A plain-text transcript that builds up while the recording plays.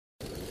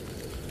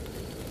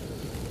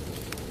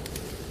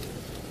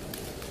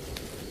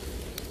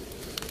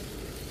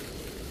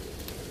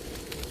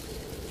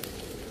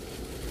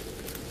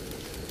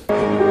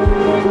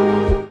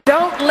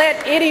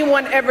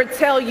anyone ever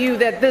tell you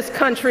that this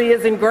country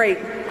isn't great,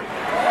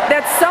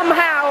 that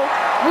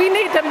somehow we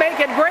need to make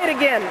it great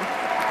again,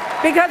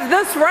 because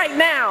this right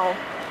now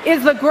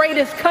is the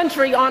greatest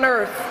country on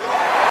earth.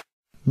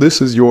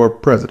 This is your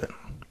president.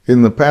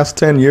 In the past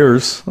 10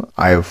 years,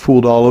 I have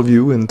fooled all of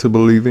you into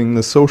believing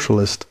the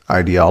socialist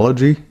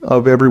ideology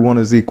of everyone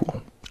is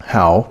equal.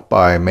 How?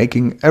 By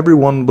making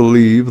everyone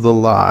believe the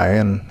lie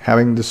and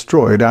having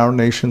destroyed our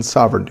nation's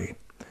sovereignty.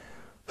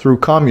 Through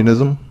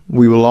communism,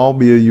 we will all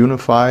be a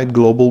unified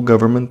global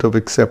government of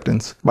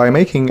acceptance by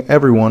making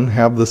everyone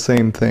have the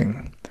same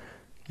thing.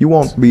 You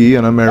won't be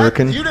an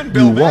American,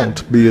 you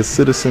won't be a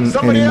citizen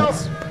anymore.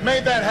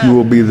 You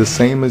will be the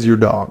same as your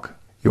dog,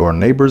 your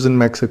neighbors in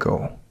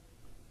Mexico.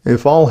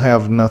 If all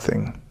have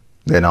nothing,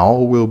 then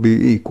all will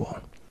be equal.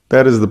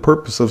 That is the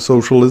purpose of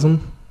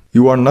socialism.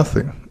 You are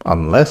nothing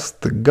unless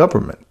the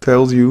government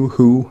tells you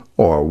who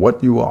or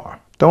what you are.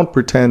 Don't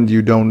pretend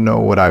you don't know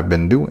what I've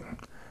been doing.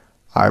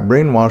 I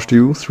brainwashed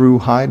you through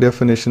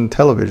high-definition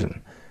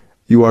television.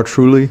 You are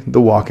truly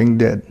the walking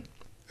dead.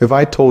 If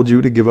I told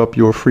you to give up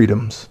your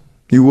freedoms,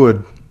 you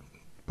would.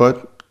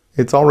 But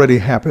it's already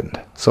happened,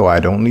 so I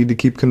don't need to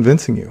keep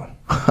convincing you.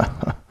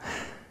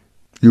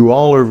 You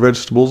all are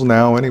vegetables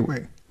now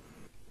anyway.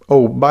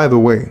 Oh, by the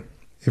way,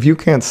 if you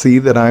can't see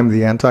that I'm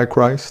the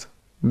Antichrist,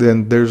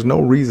 then there's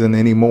no reason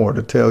anymore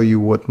to tell you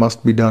what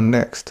must be done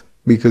next,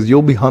 because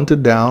you'll be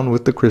hunted down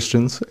with the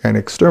Christians and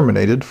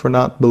exterminated for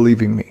not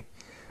believing me,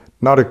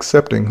 not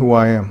accepting who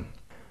I am.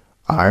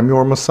 I'm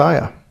your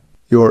Messiah,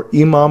 your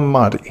Imam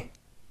Mahdi.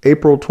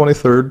 April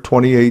 23rd,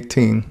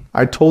 2018,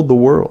 I told the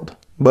world,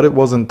 but it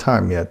wasn't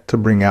time yet to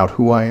bring out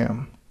who I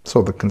am.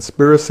 So the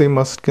conspiracy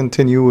must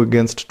continue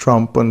against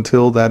Trump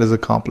until that is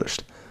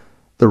accomplished.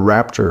 The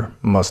rapture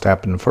must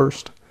happen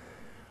first.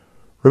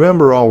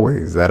 Remember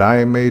always that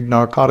I made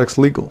narcotics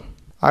legal.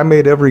 I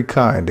made every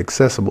kind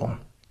accessible.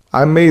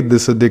 I made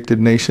this addicted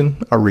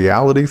nation a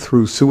reality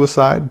through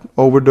suicide,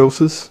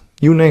 overdoses,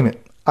 you name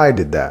it. I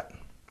did that.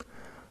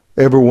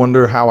 Ever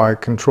wonder how I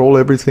control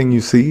everything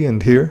you see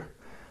and hear?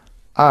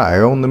 I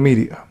own the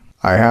media.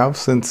 I have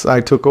since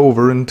I took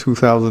over in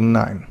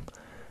 2009.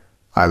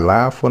 I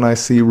laugh when I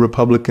see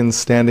Republicans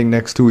standing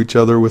next to each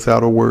other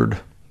without a word.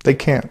 They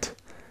can't.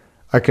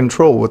 I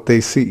control what they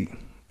see,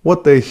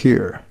 what they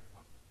hear.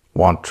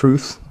 Want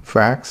truth,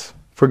 facts?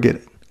 Forget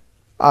it.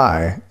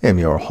 I am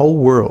your whole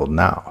world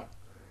now.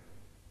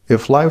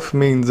 If life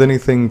means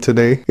anything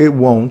today, it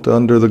won't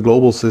under the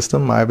global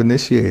system I've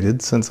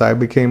initiated since I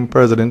became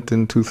president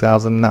in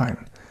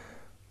 2009.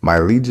 My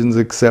legions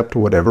accept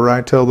whatever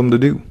I tell them to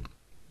do.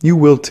 You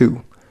will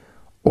too,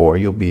 or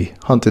you'll be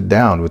hunted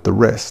down with the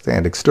rest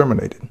and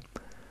exterminated.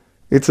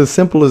 It's as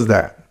simple as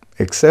that.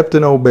 Accept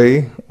and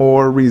obey,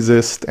 or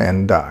resist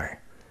and die.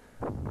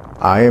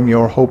 I am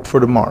your hope for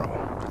tomorrow.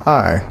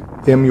 I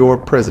am your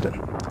president.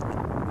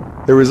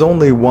 There is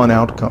only one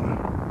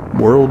outcome: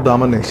 world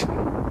domination.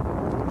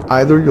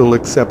 Either you'll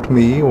accept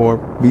me or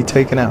be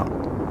taken out.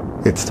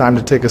 It's time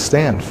to take a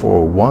stand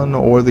for one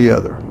or the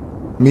other.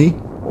 Me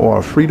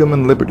or freedom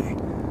and liberty.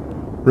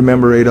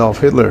 Remember Adolf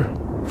Hitler,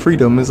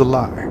 freedom is a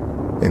lie.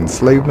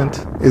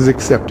 Enslavement is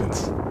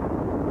acceptance.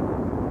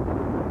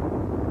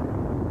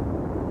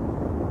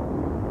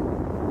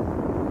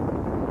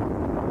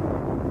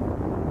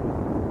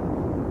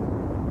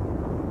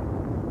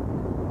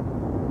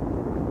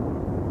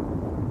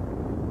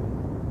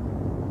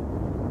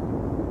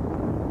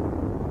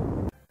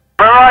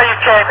 Where are you,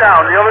 Ken?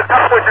 Down. The other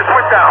tower just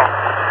went down.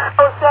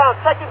 Power's down.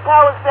 Second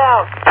tower's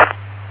down.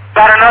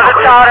 Got another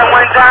tower that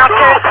went down,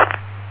 Ken?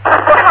 The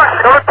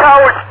other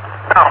tower's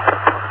down.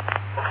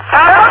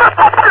 Another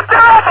tower's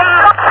down!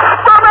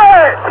 From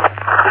it!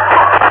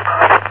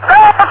 The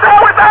other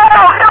tower's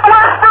down! Get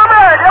away from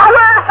it! Get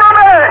away from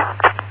it!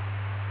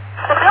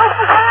 The house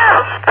is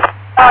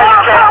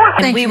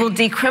down! And we will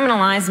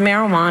decriminalize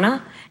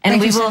marijuana. And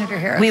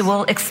we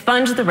will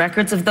expunge the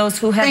records of those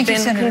who have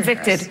been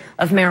convicted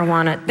of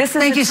marijuana. This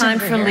is a time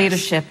for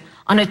leadership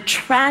on a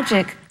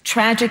tragic,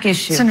 tragic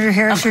issue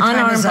of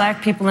unarmed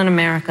black people in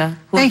America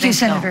who have been killed. Thank you,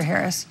 Senator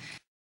Harris.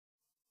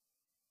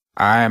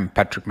 I am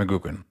Patrick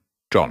McGugan,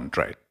 John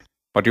Drake.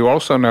 But you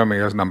also know me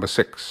as number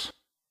 6.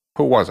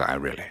 Who was I,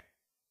 really?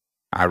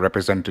 I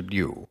represented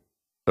you,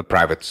 the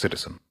private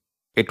citizen.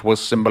 It was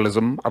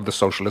symbolism of the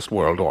socialist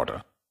world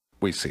order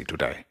we see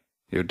today.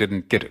 You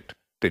didn't get it,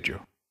 did you?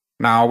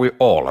 Now we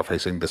all are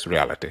facing this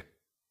reality,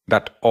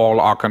 that all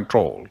are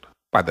controlled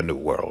by the New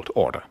World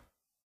Order.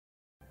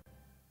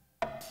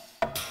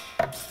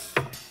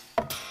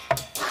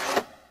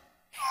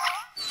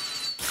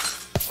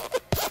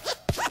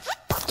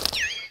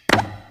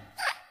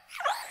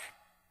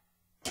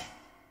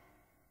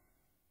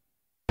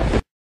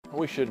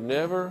 We should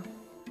never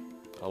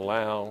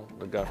allow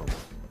the government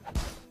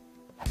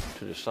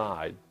to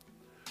decide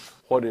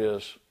what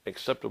is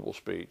acceptable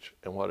speech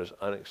and what is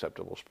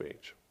unacceptable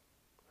speech.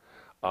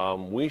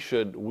 We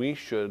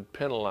should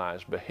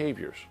penalize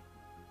behaviors,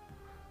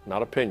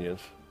 not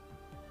opinions,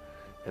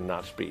 and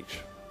not speech.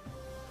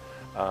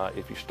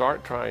 If you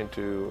start trying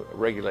to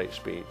regulate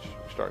speech,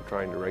 start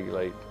trying to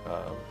regulate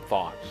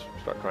thoughts,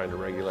 start trying to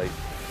regulate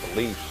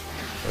beliefs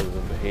rather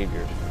than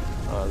behaviors,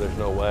 there's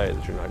no way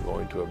that you're not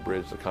going to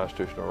abridge the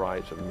constitutional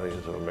rights of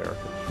millions of Americans.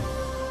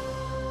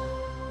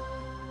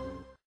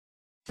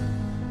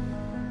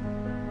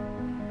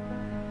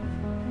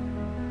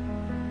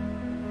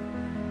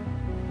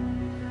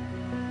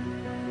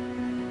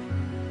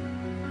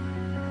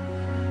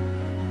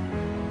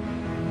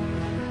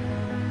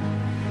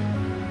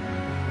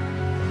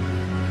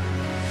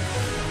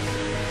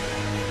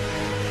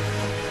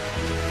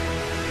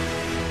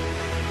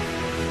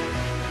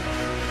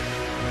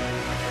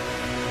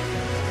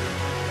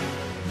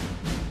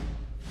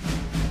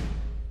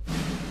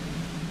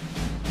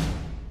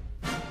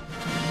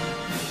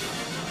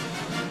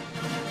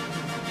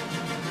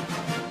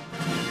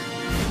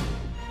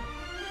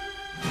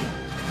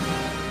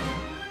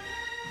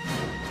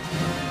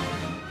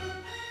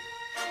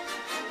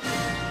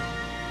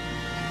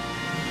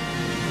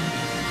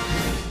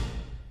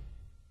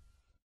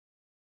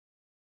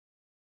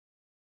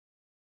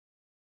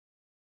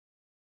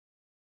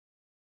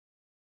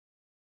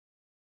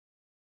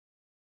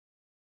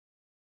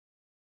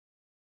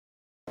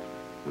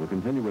 We'll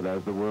continue with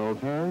As the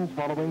World Turns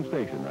following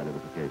station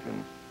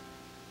identification.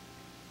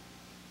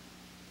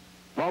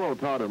 Follow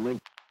Todd and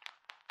Link.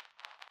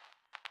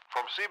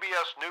 From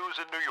CBS News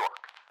in New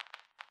York.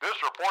 This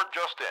report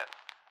just in.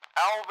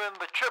 Alvin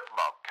the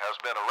Chipmunk has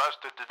been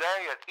arrested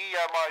today at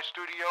EMI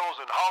Studios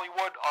in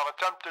Hollywood on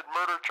attempted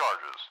murder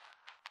charges.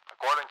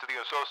 According to the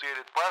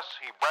Associated Press,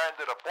 he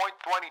branded a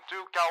 .22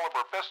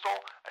 caliber pistol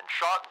and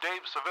shot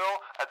Dave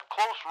Seville at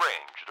close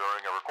range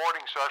during a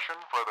recording session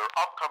for their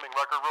upcoming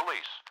record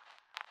release.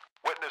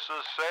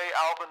 Witnesses say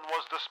Alvin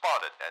was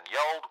despondent and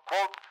yelled,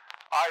 quote,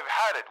 "I've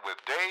had it with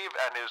Dave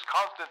and his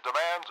constant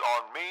demands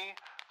on me,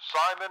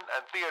 Simon,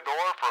 and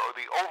Theodore for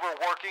the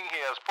overworking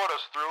he has put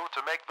us through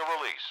to make the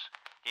release.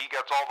 He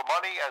gets all the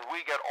money and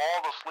we get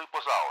all the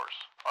sleepless hours,"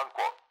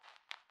 unquote.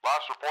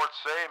 Last reports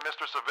say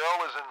Mr.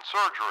 Seville is in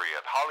surgery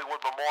at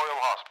Hollywood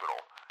Memorial Hospital.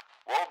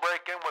 We'll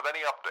break in with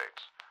any updates.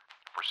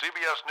 For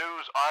CBS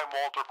News, I'm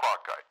Walter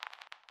Cronkite.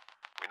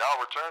 We now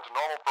return to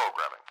normal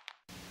programming.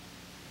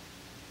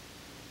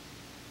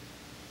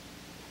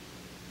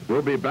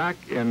 We'll be back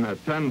in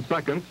 10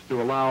 seconds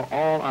to allow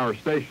all our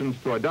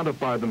stations to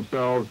identify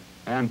themselves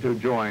and to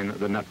join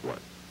the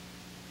network.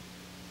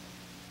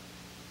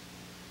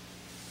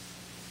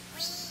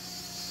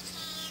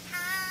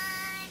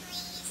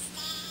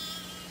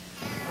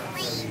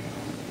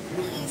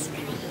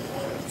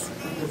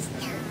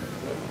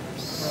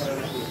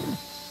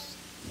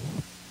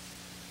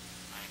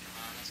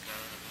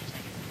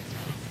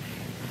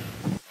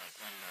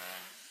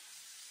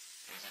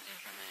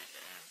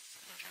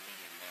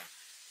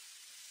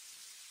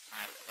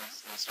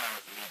 Let's start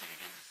with the music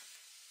again.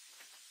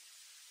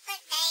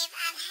 Look, Dave,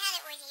 I've had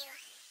it with you.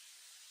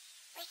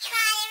 We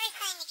tried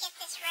everything to get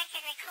this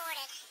record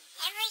recorded.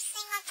 Every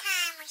single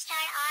time we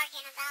start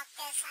arguing about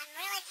this, I'm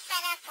really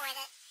fed up with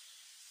it.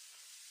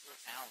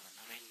 Look, Alvin,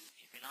 I mean,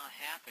 if you're not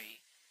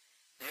happy,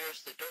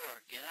 there's the door.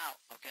 Get out,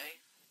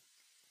 okay?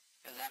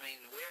 Because, I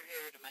mean, we're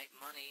here to make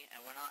money,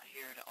 and we're not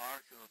here to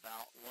argue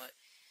about what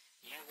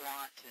you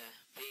want to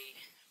be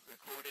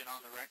recorded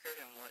on the record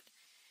and what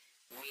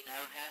we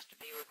know has to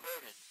be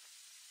recorded.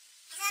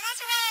 So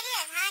that's the way it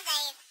is, huh,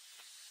 Dave?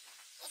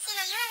 It's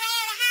either your way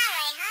or the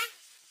highway, huh?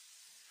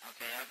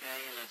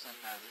 Okay, listen,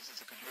 this is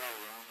the control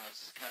room.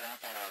 Let's cut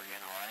out that arguing,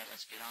 alright?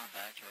 Let's get on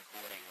back to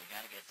recording. We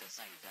gotta get this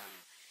thing done.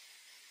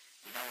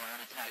 You know, we're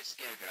on a tight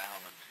schedule,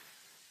 Alvin.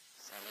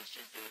 So let's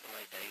just do it the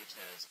way Dave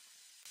says.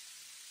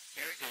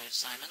 Very good,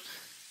 Simon.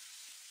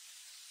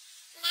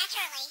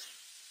 Naturally.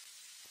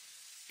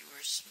 You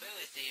were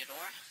smooth,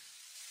 Theodore.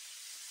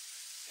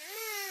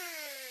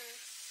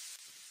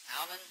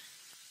 Alvin,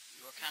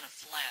 you were kind of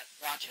flat.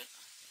 Watch it.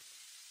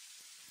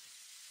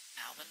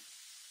 Alvin?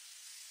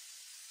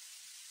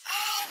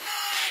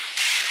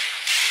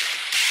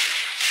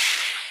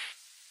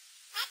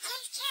 That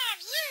takes care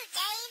of you,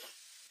 Dave.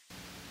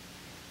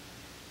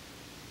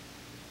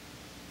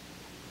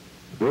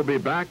 We'll be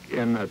back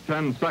in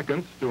 10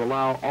 seconds to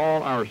allow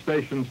all our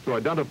stations to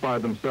identify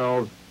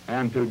themselves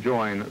and to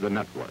join the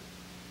network.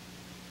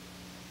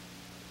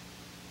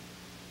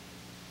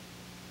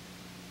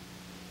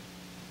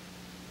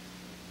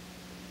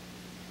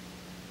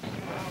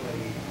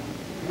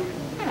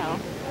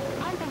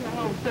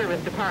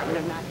 Service Department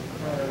of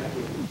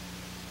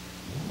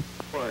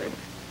Word.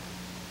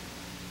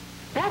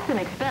 That's an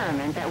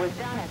experiment that was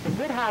done at the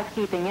Good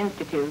Housekeeping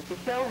Institute to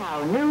show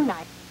how new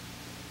night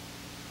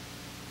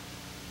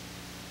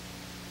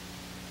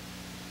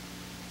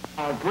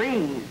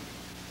breeze.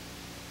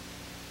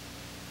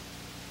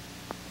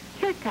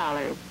 Shirt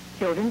collars,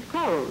 children's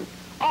clothes,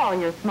 all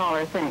your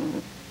smaller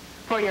things.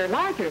 For your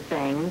larger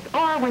things,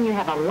 or when you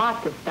have a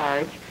lot to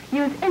starch,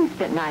 use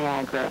Instant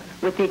Niagara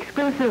with the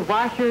exclusive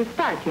washer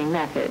starching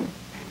method.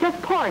 Just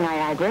pour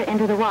Niagara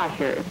into the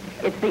washer.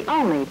 It's the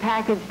only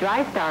packaged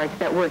dry starch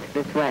that works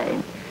this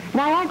way.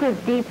 Niagara's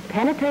deep,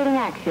 penetrating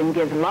action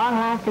gives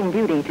long-lasting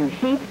beauty to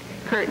sheets,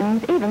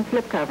 curtains, even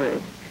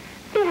slipcovers.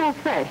 See how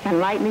fresh and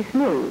lightly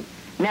smooth,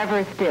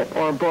 never stiff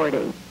or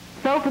boardy.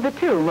 So for the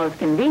two most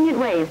convenient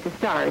ways to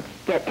starch,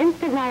 get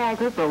Instant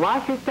Niagara for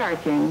washer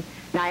starching,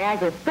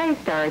 Niagara Spray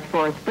Starch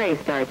for spray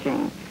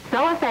starching.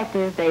 So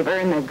effective, they've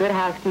earned the Good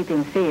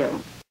Housekeeping seal.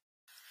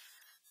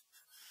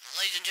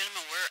 Ladies and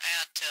gentlemen, we're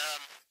at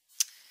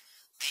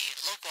the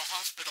local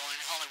hospital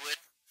in Hollywood.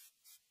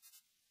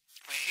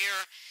 We're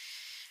here.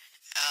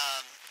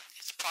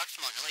 It's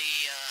approximately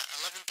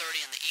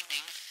 11:30 in the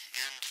evening,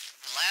 and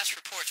the last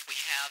reports we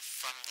have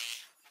from the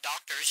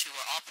doctors who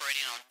are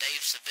operating on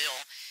Dave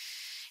Seville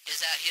is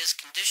that his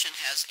condition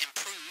has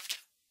improved.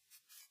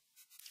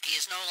 He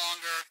is no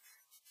longer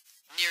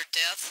near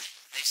death.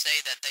 They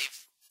say that they've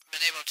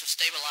been able to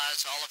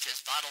stabilize all of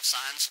his vital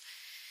signs.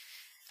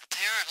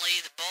 Apparently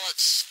the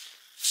bullets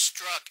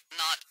struck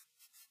not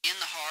in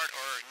the heart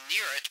or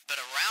near it, but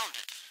around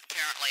it.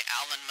 Apparently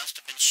Alvin must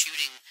have been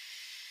shooting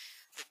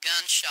the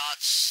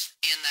gunshots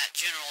in that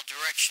general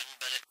direction,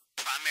 but it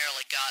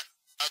primarily got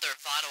other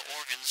vital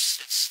organs.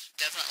 It's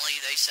definitely,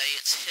 they say,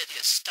 it's hit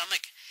his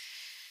stomach.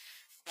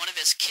 One of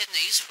his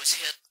kidneys was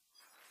hit,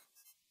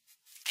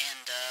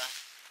 and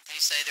they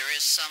say there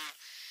is some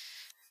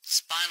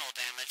spinal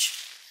damage,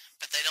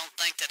 but they don't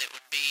think that it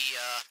would be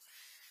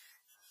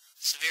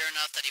severe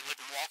enough that he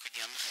wouldn't walk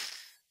again.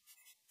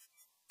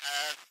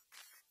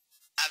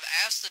 I've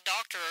asked the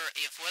doctor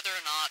if whether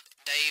or not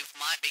Dave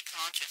might be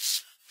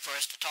conscious for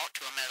us to talk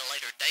to him at a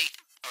later date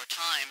or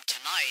time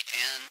tonight,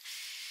 and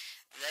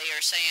they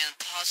are saying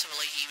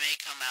possibly he may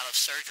come out of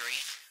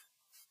surgery.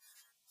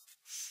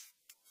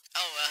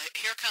 Oh,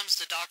 here comes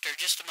the doctor.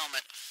 Just a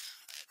moment.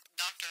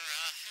 Doctor,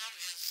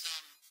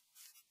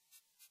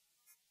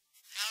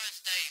 how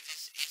is Dave?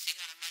 Is he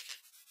going to make it?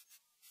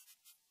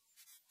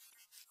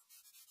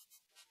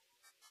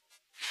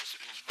 Yes,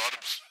 his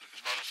vital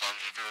signs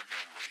are very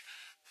good.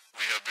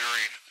 We have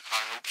very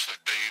high hopes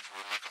that Dave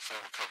will make a full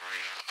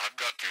recovery. I've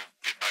got to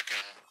get back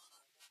in.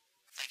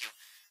 Thank you.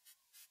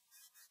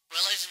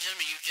 Well, ladies and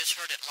gentlemen, you've just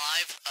heard it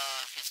live.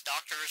 His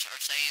doctors are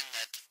saying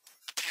that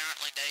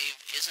apparently Dave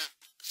isn't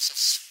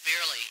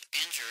severely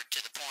injured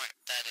to the point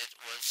that it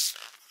was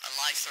a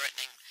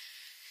life-threatening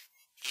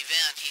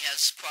event. He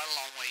has quite a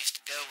long ways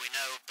to go, we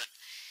know, but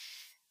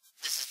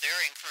this is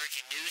very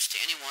encouraging news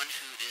to anyone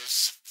who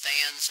is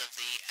fans of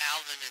the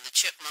Alvin and the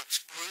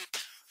Chipmunks group,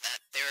 that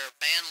their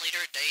band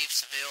leader, Dave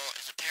Seville,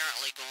 is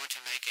apparently going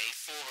to make a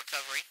full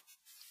recovery.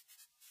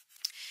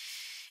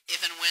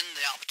 If and when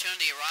the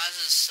opportunity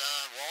arises,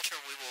 Walter,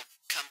 we will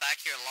come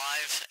back here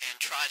live and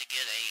try to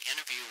get an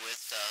interview with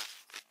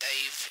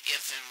Dave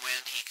if and when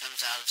he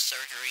comes out of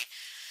surgery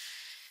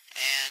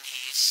and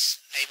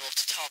he's able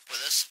to talk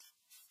with us.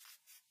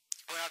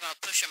 We're not going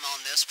to push him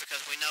on this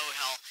because we know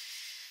how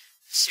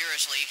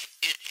seriously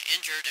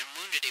injured and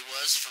wounded he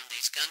was from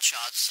these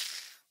gunshots.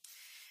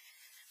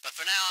 But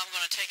for now, I'm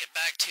going to take it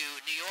back to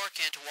New York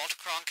and to Walter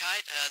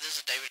Cronkite. This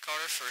is David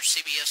Carter for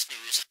CBS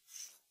News.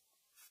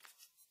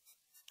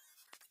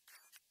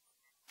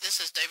 This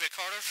is David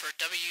Carter for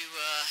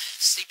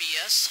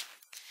WCBS,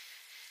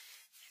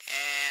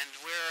 and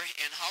we're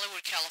in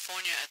Hollywood,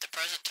 California at the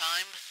present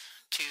time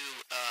to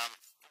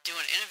do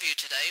an interview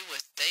today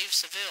with Dave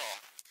Seville.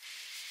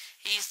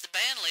 He's the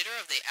band leader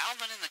of the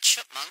Alvin and the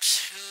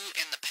Chipmunks, who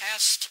in the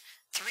past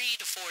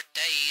 3 to 4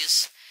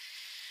 days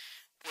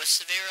was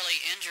severely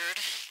injured,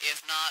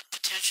 if not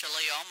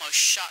potentially almost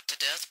shot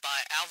to death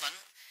by Alvin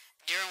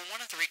during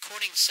one of the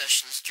recording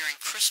sessions during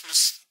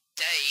Christmas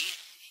Day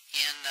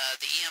in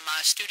the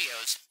EMI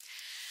studios.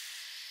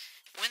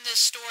 When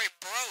this story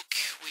broke,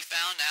 we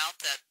found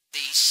out that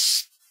the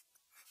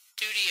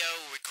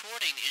studio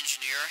recording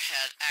engineer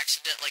had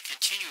accidentally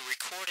continued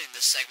recording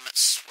the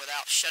segments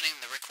without shutting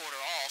the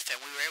recorder off, and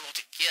we were able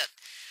to get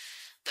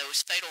those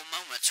fatal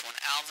moments when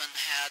Alvin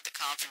had the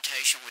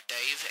confrontation with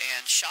Dave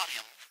and shot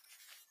him.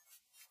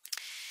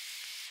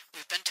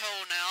 We've been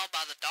told now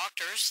by the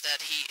doctors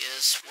that he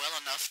is well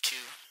enough to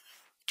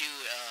do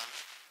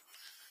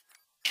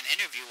an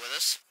interview with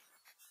us.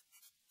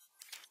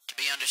 To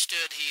be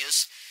understood, he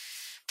is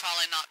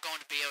probably not going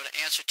to be able to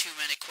answer too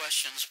many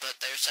questions, but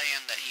they're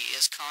saying that he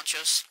is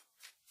conscious,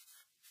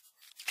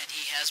 and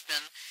he has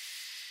been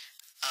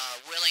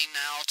willing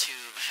now to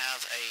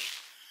have a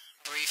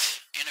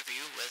brief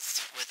interview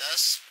with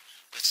us,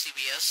 with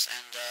CBS,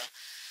 and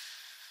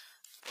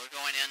we're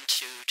going in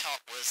to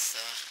talk with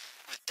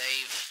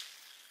Dave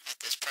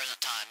at this present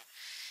time.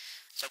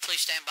 So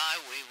please stand by.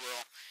 We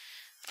will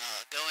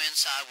go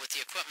inside with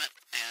the equipment,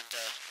 and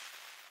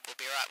we'll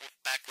be right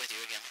back with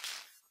you again.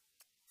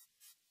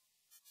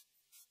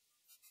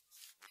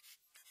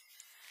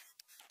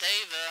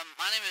 Dave,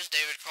 my name is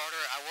David Carter.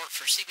 I work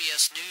for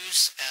CBS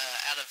News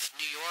out of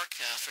New York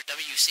for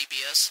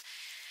WCBS.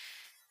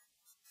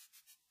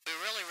 We're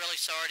really, really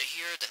sorry to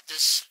hear that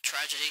this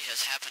tragedy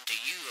has happened to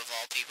you, of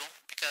all people,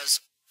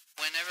 because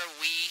whenever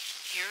we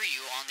hear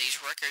you on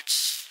these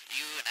records,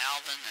 you and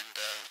Alvin and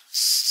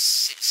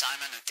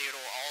Simon and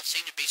Theodore all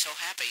seem to be so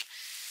happy.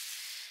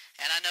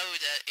 And I know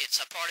that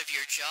it's a part of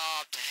your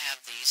job to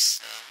have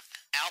these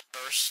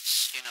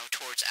outbursts, you know,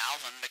 towards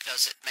Alvin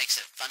because it makes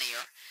it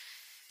funnier.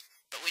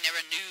 But we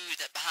never knew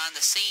that behind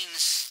the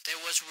scenes there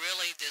was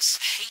really this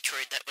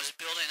hatred that was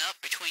building up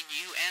between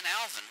you and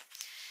Alvin.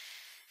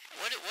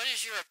 What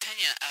is your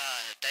opinion,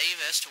 Dave,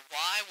 as to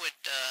why would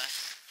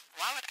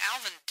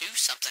Alvin do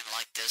something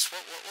like this?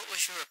 What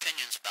was your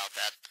opinions about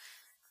that?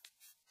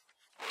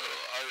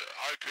 Well,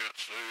 I can't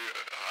say.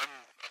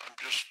 I'm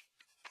just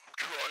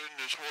trying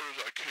as hard as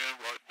I can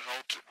right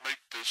now to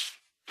make this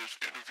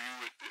interview.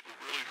 It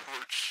really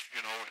hurts,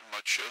 you know, in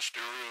my chest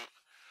area.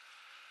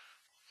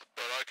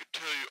 But I can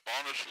tell you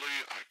honestly,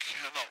 I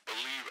cannot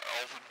believe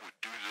Alvin would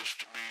do this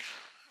to me.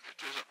 It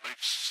doesn't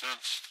make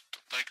sense to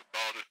think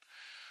about it.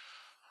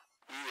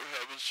 We were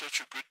having such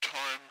a good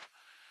time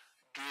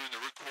doing the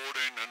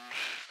recording, and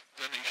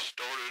then he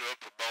started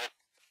up about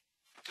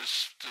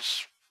this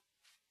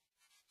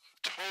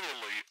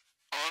totally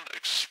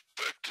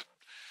unexpected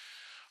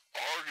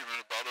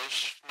argument about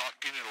us not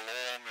getting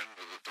along, and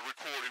the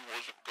recording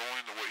wasn't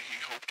going the way he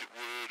hoped it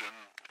would, and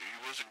he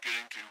wasn't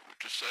getting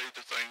to say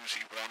the things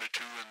he wanted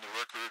to in the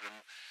record,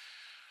 and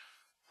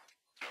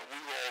we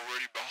were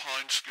already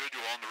behind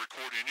schedule on the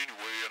recording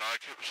anyway, and I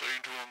kept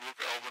saying to him,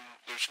 look, Alvin,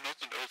 there's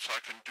nothing else I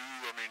can do.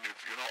 I mean,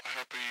 if you're not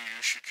happy,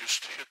 you should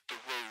just hit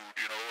the road.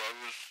 You know,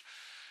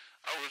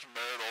 I was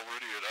mad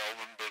already at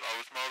Alvin, but I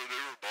was mad at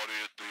everybody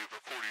at the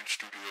recording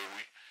studio.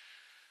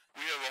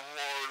 We have a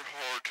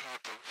hard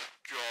type of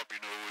job,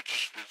 you know.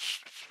 It's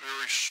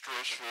very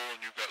stressful, and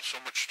you've got so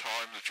much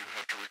time that you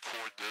have to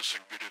record this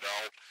and get it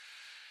out.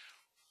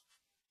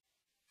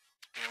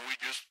 And we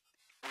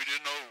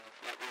didn't know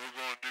what we were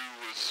going to do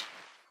with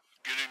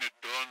getting it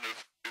done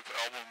if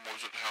Alvin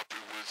wasn't happy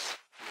with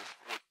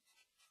what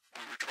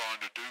we were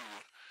trying to do.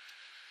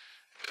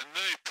 And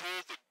then he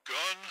pulled the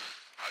gun.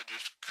 I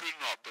just could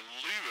not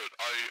believe it.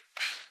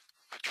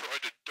 I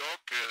tried to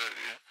duck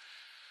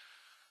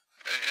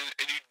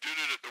and he did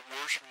it at the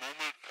worst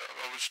moment.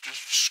 I was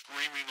just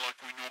screaming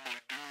like we normally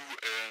do,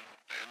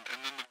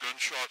 and then the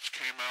gunshots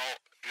came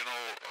out. You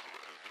know,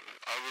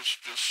 I was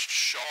just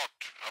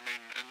shocked. I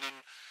mean, and then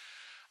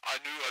I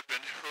knew I'd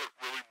been hurt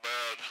really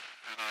bad,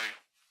 and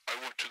I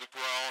went to the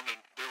ground, and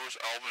there was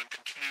Alvin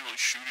continually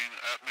shooting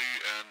at me,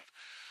 and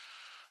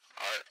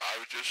I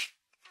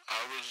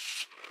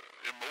was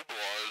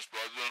immobilized.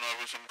 By then I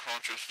was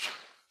unconscious.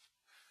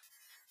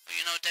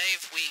 You know,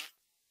 Dave,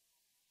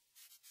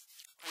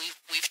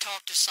 we've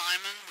talked to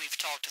Simon, we've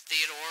talked to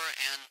Theodore,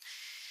 and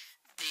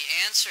the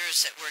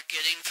answers that we're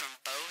getting from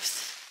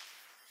both,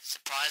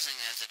 surprising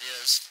as it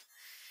is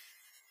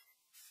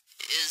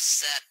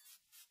that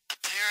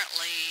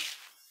apparently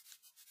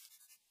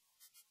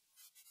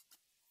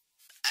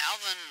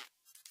Alvin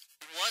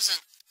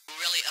wasn't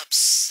really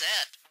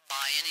upset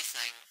by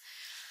anything.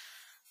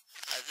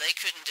 They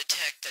couldn't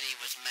detect that he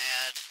was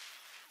mad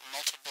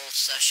multiple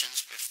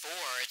sessions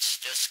before. It's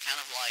just kind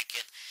of like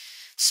it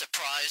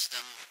surprised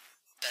them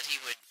that he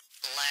would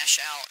lash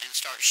out and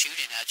start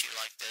shooting at you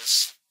like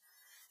this.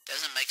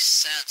 Doesn't make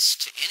sense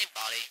to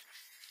anybody.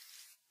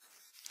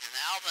 And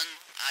Alvin,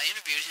 I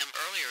interviewed him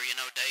earlier, you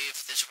know, Dave,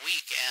 this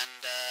week,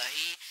 and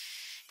he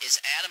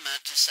is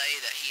adamant to say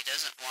that he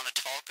doesn't want to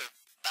talk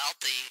about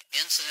the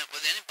incident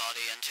with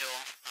anybody until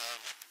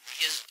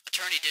his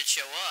attorney did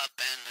show up,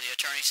 and the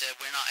attorney said,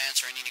 we're not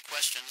answering any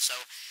questions, so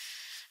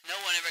no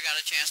one ever got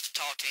a chance to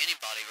talk to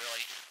anybody,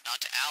 really.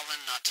 Not to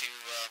Alvin, not to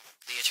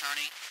the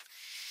attorney.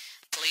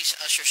 Police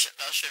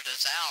ushered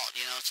us out,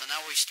 you know, so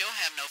now we still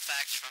have no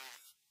facts from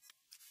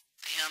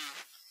him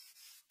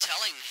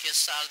telling his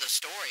side of the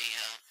story.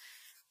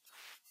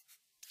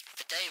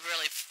 But Dave,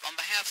 really, on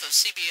behalf of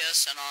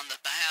CBS and on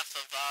the behalf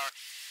of our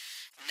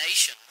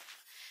nation,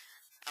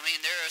 I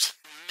mean, there's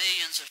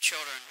millions of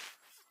children,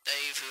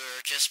 Dave, who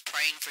are just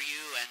praying for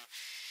you, and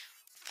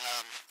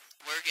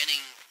we're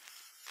getting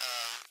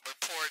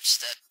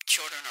reports that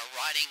children are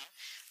writing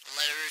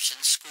letters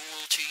in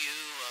school to you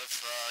of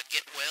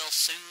get well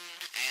soon,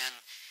 and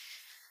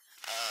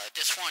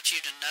just want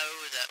you to know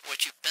that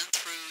what you've been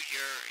through,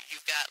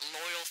 you've got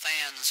loyal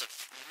fans of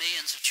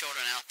millions of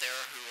children out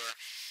there who are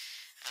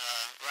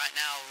right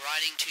now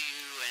writing to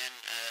you and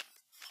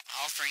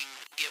offering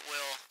get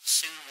well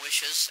soon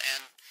wishes,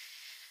 and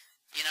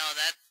you know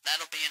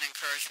that'll be an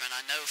encouragement,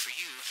 I know, for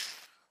you.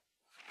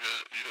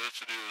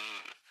 Yes, it is.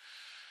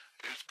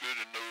 It's good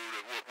to know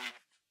that what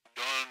we've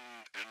done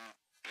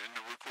in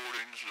the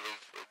recordings of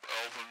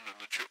Alvin and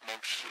the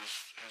Chipmunks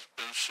has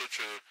been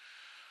such a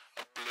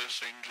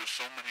blessing to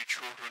so many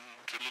children,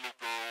 to little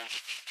girls,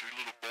 to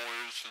little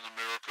boys in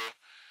America.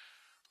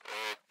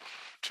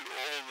 To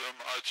all of them,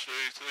 I'd say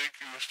thank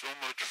you so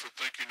much for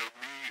thinking of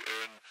me,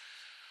 and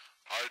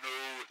I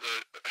know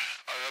that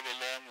I have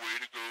a long way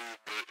to go,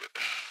 but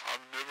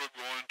I'm never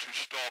going to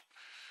stop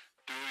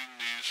doing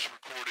these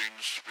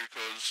recordings,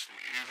 because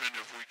even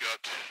if we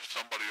got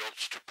somebody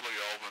else to play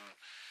Alvin,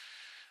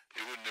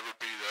 it would never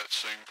be that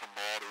same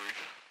camaraderie.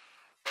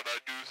 But I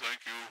do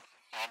thank you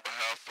on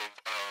behalf of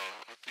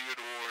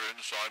Theodore and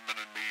Simon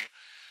and me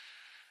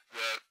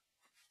that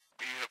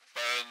we have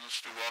fans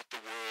throughout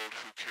the world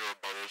who care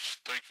about us.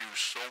 Thank you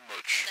so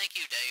much. Thank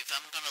you, Dave.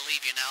 I'm going to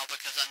leave you now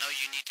because I know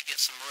you need to get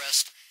some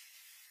rest.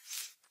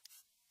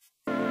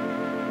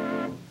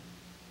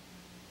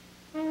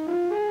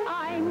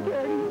 I'm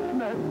Gertie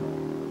Smith.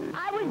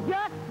 I was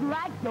just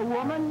like the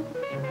woman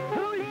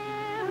who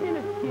lived in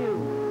a stew.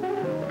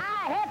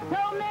 I had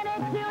so many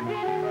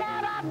children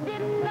that I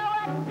didn't know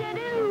what to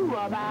do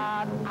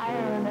about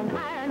ironing.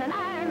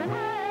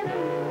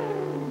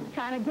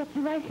 Kind of gets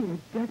you right here,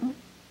 doesn't it?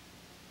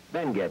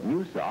 Then get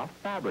NewSoft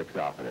fabric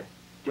softener.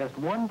 Just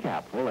one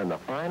capful in the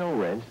final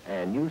rinse,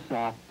 and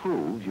NewSoft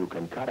proves you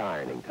can cut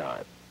ironing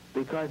time.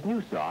 Because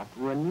NewSoft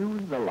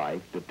renews the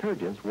life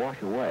detergents wash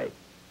away.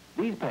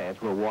 These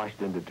pants were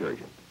washed in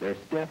detergent. They're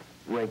stiff,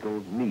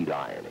 wrinkled, need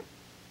ironing.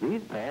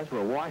 These pants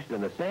were washed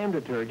in the same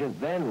detergent,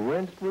 then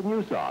rinsed with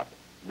NewSoft.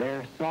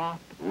 They're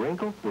soft,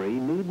 wrinkle-free,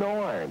 need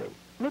no ironing.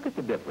 Look at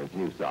the difference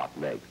NewSoft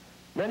makes.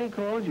 Many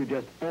clothes you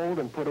just fold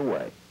and put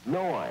away.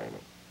 No ironing.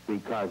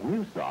 Because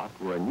NewSoft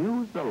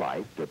renews the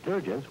life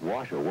detergents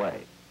wash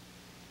away.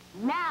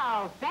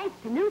 Now, thanks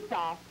to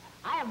NewSoft,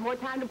 I have more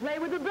time to play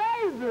with the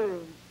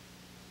Blazers.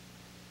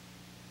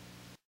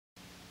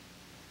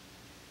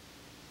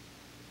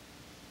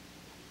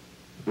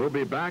 We'll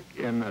be back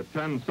in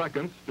 10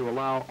 seconds to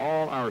allow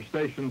all our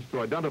stations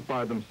to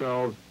identify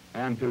themselves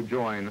and to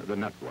join the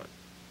network.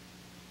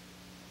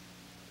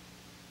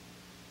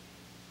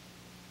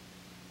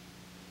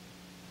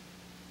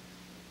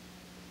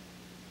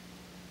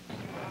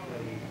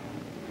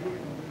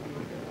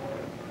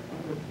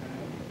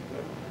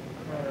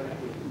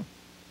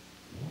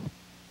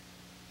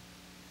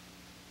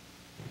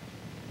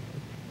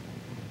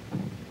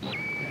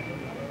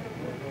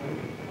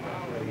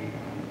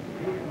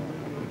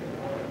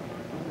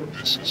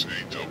 This is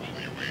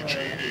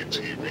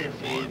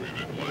AWEGA-TV5 in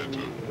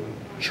Atlanta,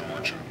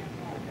 Georgia.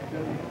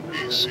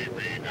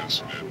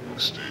 ACBS network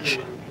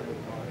station.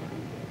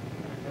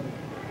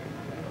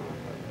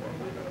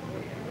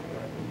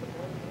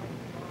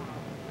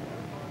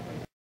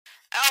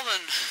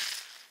 Alvin,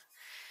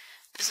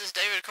 this is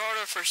David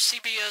Carter for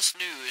CBS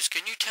News.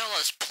 Can you tell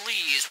us,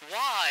 please,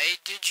 why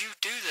did you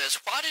do this?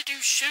 Why did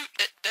you shoot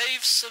at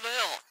Dave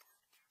Seville?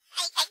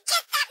 Hey,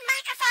 get that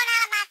microphone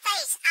out of my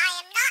face. I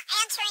am not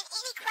answering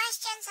any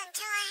questions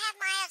until I have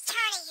my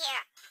attorney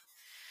here.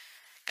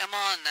 Come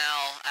on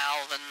now,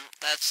 Alvin.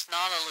 That's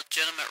not a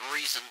legitimate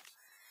reason.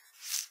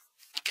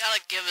 You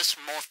gotta give us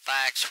more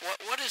facts.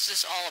 What is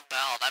this all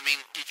about? I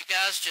mean, did you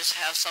guys just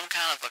have some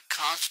kind of a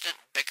constant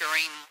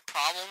bickering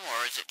problem,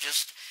 or is it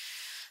just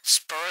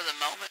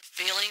spur-of-the-moment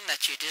feeling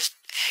that you just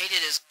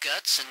hated his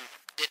guts and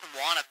didn't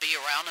want to be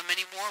around him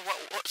anymore?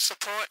 What's the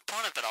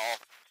point of it all?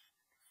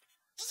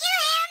 Do you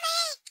hear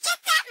me? Get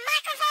that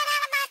microphone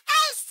out of my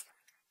face!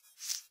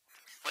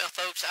 Well,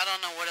 folks, I don't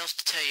know what else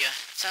to tell you.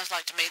 It sounds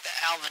like to me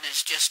that Alvin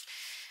is just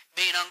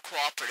being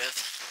uncooperative.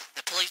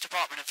 The police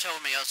department have told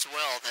me as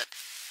well that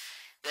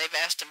they've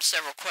asked him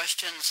several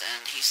questions,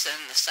 and he's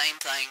saying the same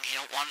thing. He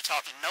don't want to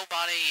talk to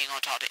nobody. He ain't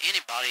going to talk to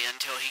anybody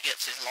until he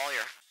gets his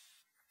lawyer.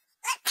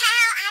 Look,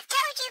 pal, I've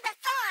told you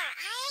before.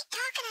 I ain't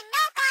talking to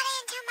nobody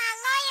until my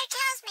lawyer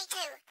tells me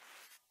to.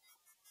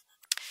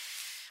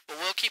 Well,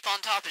 we'll keep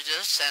on top of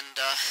this, and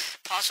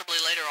possibly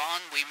later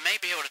on we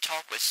may be able to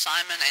talk with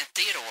Simon and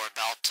Theodore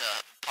about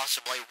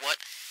possibly what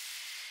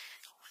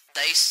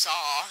they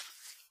saw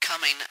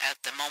coming at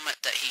the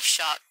moment that he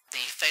shot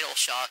the fatal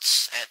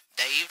shots at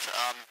Dave.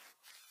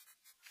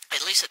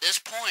 At least at this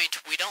point,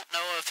 we don't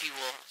know if he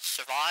will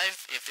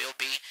survive, if he'll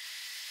be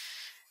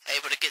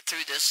able to get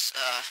through this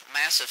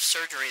massive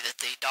surgery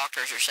that the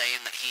doctors are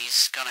saying that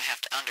he's going to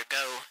have to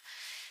undergo.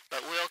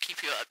 But we'll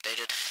keep you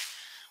updated.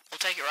 We'll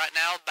take it right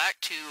now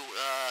back to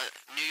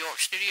New York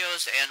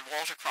studios and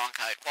Walter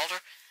Cronkite. Walter?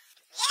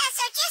 Yeah,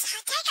 so just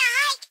take a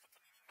hike.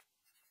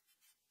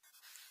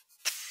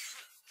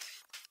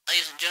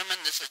 Ladies and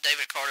gentlemen, this is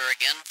David Carter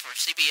again for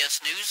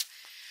CBS News.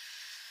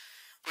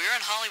 We're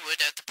in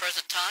Hollywood at the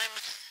present time,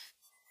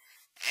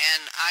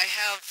 and I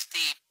have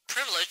the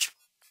privilege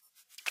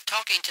of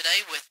talking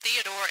today with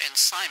Theodore and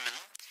Simon,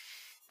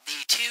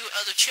 the two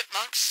other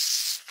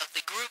chipmunks of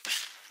the group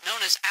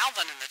known as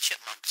Alvin and the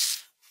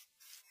Chipmunks.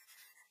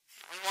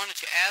 We wanted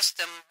to ask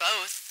them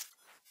both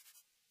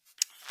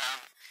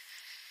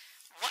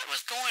what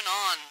was going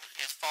on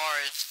as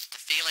far as the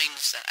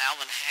feelings that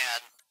Alvin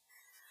had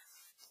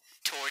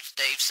towards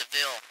Dave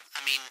Seville.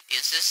 I mean,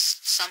 is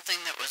this something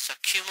that was a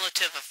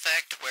cumulative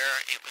effect where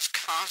it was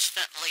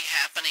constantly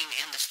happening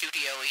in the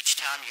studio each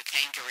time you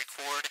came to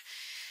record?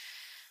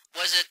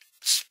 Was it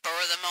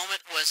spur of the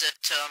moment? Was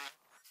it,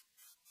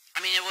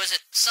 was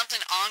it something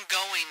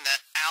ongoing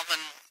that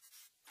Alvin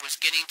was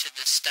getting to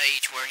the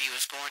stage where he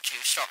was going to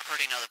start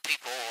hurting other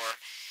people, or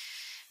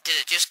did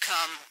it just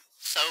come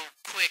so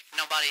quick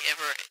nobody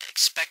ever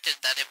expected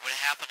that it would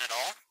happen at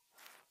all?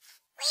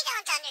 We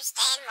don't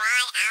understand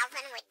why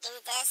Alvin would do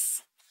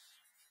this.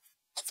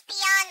 It's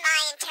beyond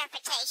my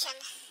interpretation.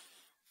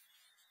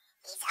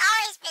 He's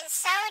always been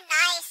so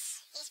nice.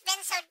 He's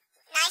been so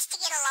nice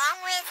to get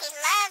along with. He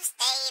loves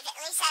Dave.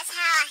 At least that's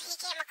how he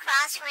came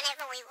across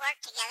whenever we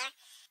worked together.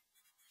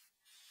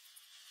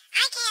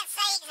 I can't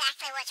say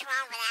exactly what's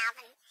wrong with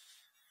Alvin.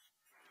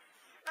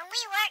 When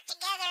we worked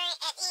together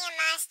at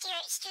EMI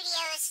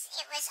Studios,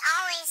 it was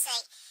always a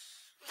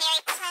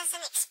very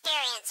pleasant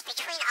experience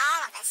between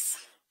all of us.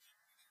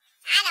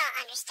 I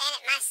don't understand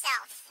it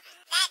myself.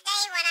 That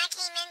day when I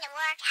came into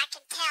work, I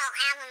could tell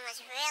Alvin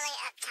was really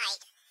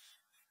uptight.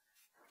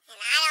 And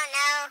I don't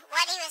know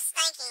what he was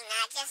thinking.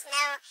 I just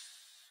know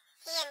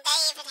he and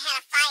Dave had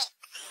had a fight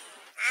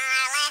on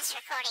our last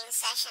recording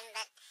session,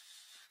 but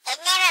it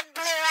never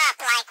blew up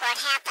like what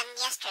happened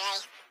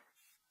yesterday.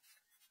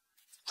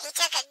 He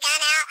took a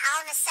gun out all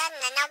of a sudden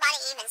and nobody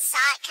even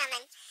saw it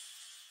coming.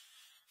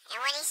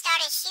 And when he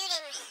started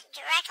shooting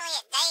directly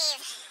at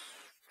Dave,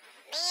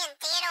 me and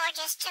Theodore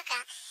just took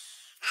a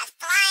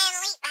flying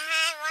leap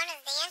behind one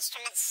of the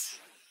instruments.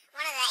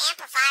 One of the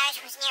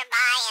amplifiers was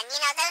nearby, and you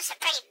know, those are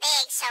pretty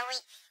big, so we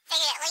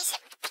figured at least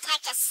it would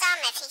protect us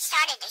some if he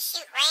started to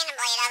shoot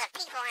randomly at other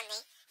people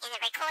in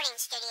the recording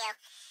studio.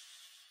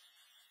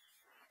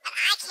 But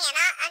I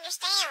cannot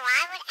understand why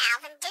would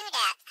Alvin do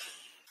that.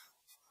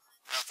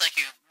 Well, thank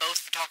you both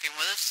for talking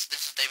with us.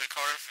 This is David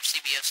Carter for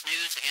CBS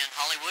News in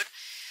Hollywood.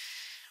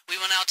 We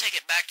will now take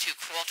it back to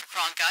Walter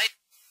Cronkite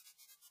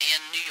in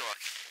New York.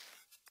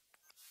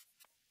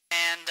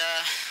 And,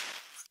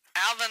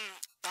 Alvin,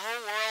 the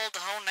whole world,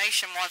 the whole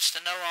nation wants to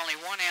know only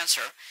one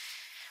answer.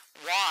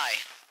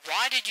 Why?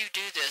 Why did you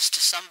do this to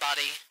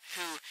somebody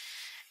who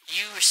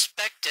you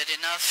respected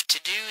enough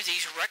to do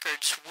these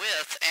records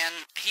with?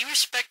 And he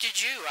respected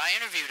you. I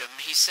interviewed him.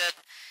 He said,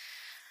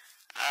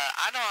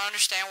 I don't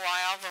understand why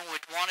Alvin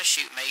would want to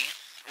shoot me.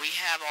 We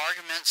have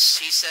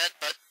arguments, he said,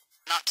 but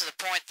not to the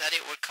point that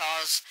it would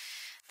cause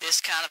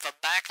this kind of a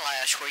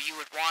backlash where you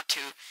would want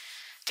to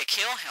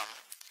kill him.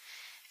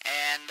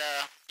 And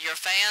your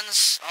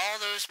fans, all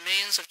those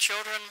millions of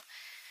children,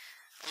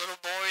 little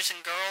boys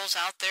and girls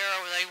out there,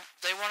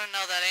 they want to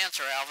know that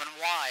answer, Alvin.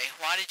 Why?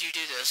 Why did you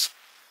do this?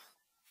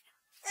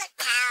 Look,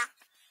 pal,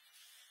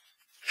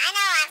 I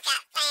know I've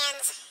got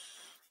fans,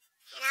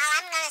 and all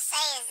I'm going to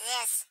say is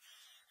this.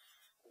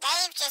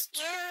 Dave just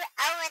drew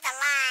over the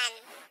line.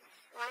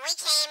 When we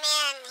came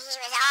in, he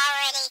was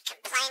already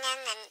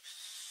complaining, and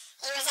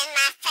he was in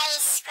my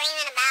face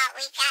screaming about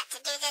we've got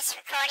to do this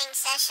recording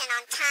session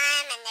on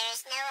time, and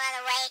there's no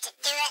other way to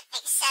do it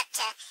except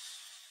to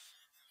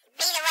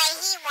be the way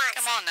he wants.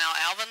 Come on now,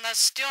 Alvin,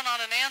 that's still not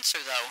an answer,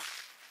 though.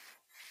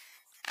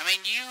 I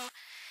mean, you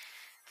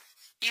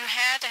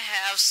had to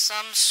have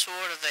some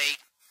sort of a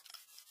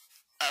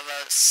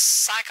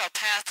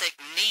psychopathic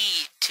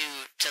need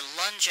to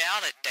lunge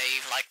out at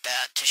Dave like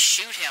that, to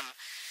shoot him.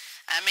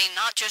 I mean,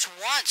 not just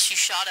once, you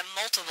shot him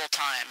multiple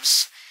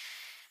times.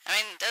 I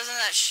mean, doesn't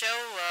that show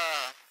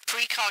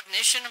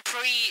precognition? You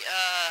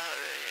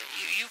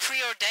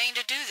preordained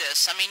to do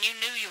this. I mean, you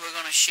knew you were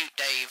going to shoot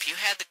Dave. You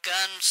had the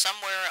gun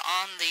somewhere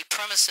on the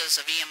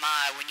premises of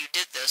EMI when you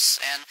did this,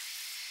 and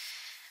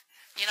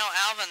you know,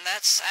 Alvin,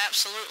 that's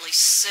absolutely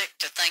sick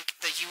to think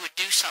that you would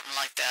do something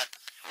like that.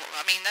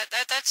 I mean,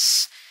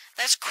 that's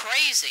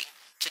crazy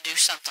to do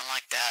something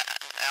like that,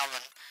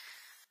 Alvin.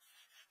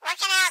 What else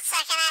can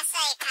I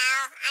say,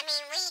 pal? I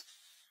mean, we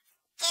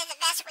did the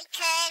best we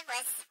could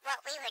with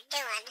what we were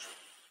doing.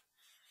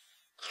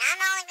 And I'm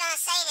only going to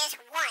say this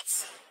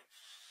once.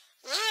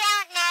 You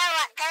don't know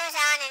what goes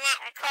on in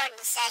that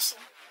recording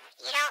session.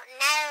 You don't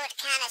know the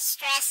kind of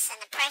stress and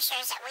the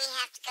pressures that we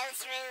have to go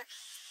through.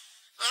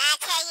 And I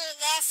tell you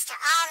this to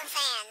all the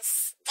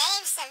fans.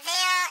 Dave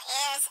Seville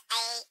is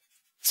a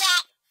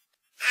jack.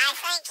 I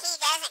think he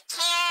doesn't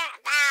care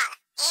about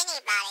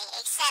anybody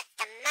except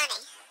the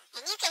money.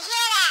 And you can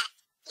hear that.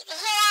 You can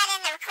hear that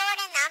in the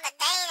recording on the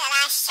day that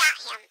I shot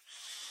him.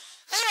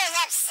 He was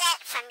upset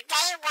from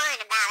day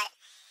one about it.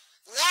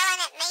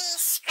 Yelling at me,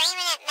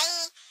 screaming at me.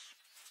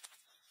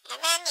 And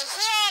then you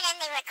hear it in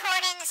the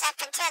recordings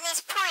up until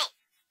this point.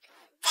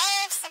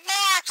 Dave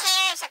Seville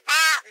cares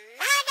about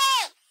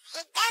money. He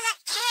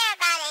doesn't care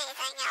about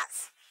anything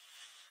else.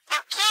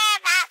 Don't care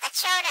about the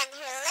children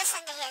who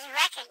listen to his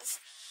records.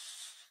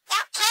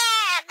 Don't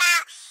care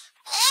about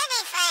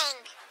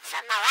anything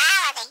from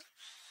morality.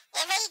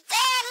 If he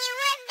did, he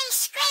wouldn't be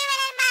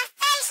screaming in my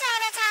face all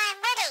the time,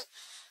 would he?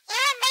 He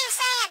wouldn't be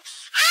saying,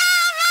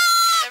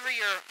 Alvin! Whatever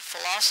your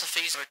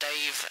philosophies are,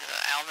 Dave,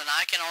 Alvin,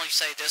 I can only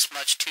say this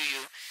much to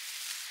you.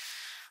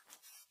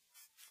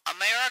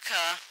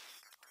 America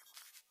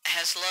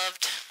has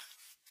loved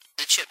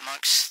the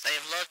Chipmunks. They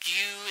have loved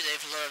you.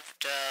 They've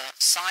loved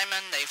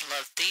Simon. They've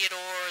loved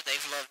Theodore.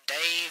 They've loved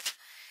Dave.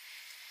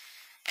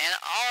 And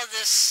all of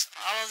this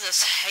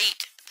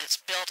hate that's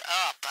built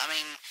up, I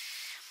mean,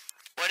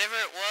 whatever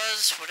it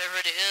was, whatever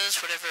it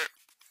is, whatever it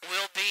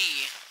will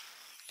be,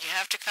 you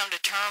have to come to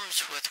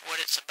terms with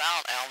what it's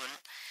about, Alvin.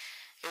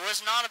 It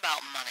was not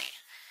about money.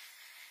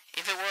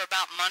 If it were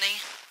about money,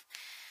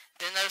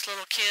 then those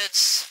little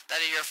kids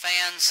that are your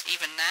fans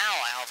even now,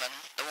 Alvin,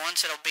 the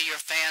ones that'll be your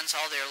fans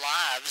all their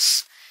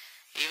lives,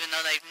 even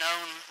though they've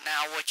known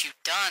now what you've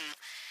done,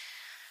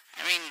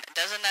 I mean,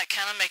 doesn't that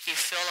kind of make you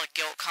feel a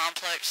guilt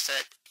complex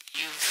that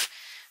you've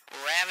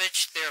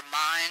ravaged their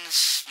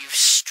minds, you've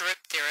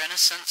stripped their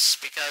innocence,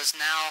 because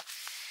now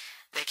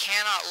They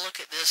cannot look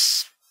at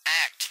this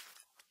act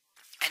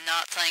and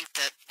not think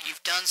that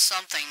you've done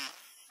something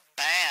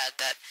bad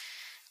that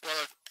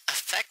will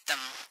affect them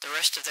the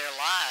rest of their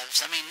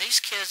lives. I mean, these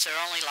kids are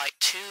only like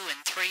 2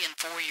 and 3 and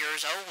 4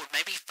 years old,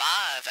 maybe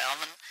 5,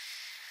 Alvin.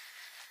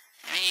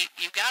 I mean,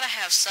 you've got to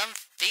have some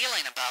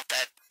feeling about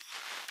that.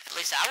 At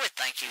least I would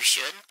think you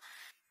should.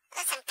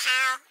 Listen,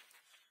 pal.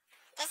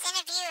 This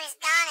interview has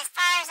gone as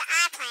far as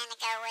I plan to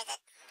go with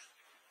it.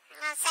 I'm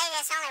going to say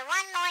this only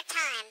one more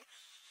time.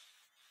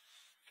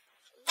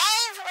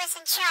 Dave was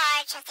in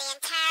charge of the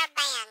entire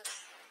band.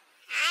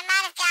 I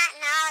might have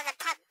gotten all of the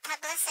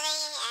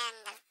publicity and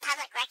the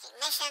public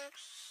recognition,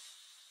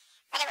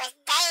 but it was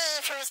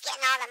Dave who was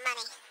getting all the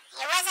money.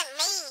 It wasn't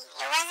me.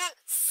 It wasn't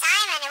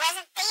Simon. It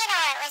wasn't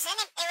Theodore. It was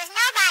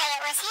nobody.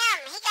 It was him.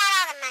 He got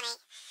all the money.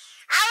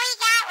 All we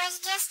got was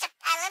just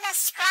a little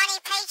scrawny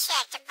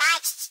paycheck to buy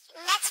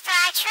nuts for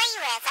our tree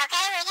with,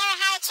 okay? We never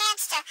had a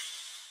chance to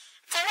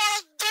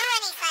really do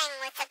anything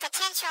with the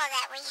potential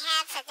that we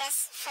had for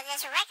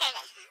this record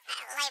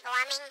label.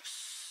 I mean,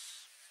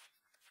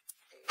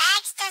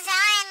 Bags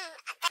Design,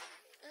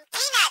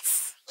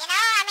 peanuts, you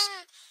know? I mean,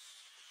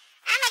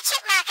 I'm a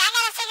chipmunk. I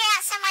gotta figure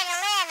out some way to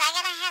live. I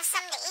gotta have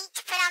something to eat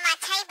to put on my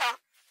table.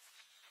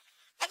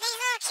 But these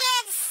little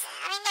kids,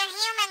 I mean, they're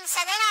human,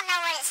 so they don't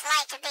know what it's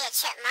like to be a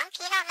chipmunk.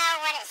 You don't know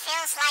what it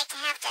feels like to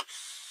have to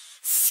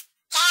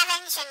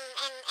scavenge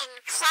and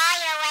claw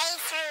your way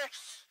through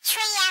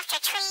tree after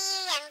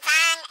tree and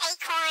find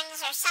acorns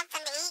or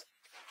something to eat.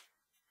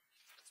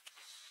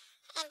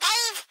 And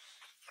Dave,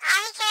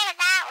 all he cared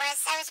about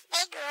was those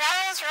big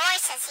Rolls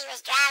Royces he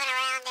was driving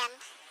around in.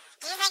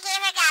 Do you think he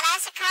ever got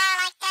us a car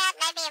like that?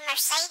 Maybe a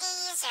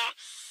Mercedes or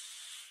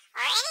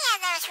any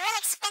of those real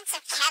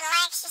expensive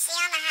Cadillacs you see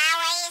on the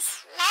highways?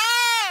 No,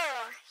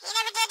 he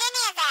never did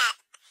any of that.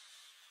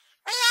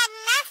 We had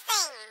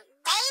nothing.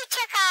 Dave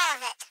took all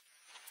of it.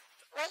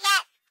 We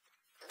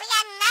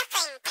got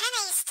nothing,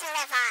 pennies to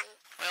live on.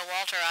 Well,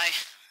 Walter, I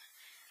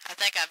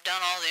think I've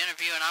done all the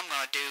interviewing I'm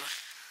going to do.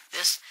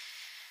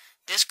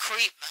 This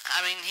creep,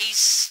 I mean,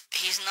 he's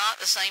not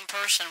the same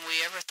person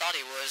we ever thought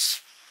he was.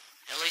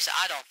 At least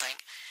I don't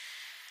think.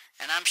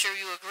 And I'm sure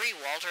you agree,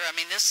 Walter. I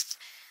mean, this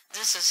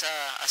is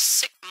a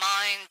sick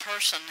mind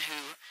person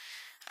who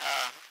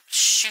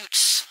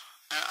shoots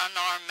an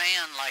unarmed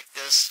man like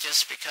this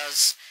just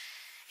because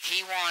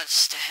he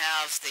wants to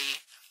have the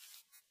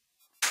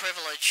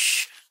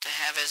privilege to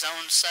have his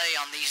own say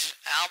on these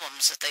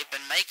albums that they've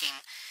been making.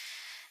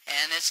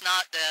 And it's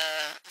not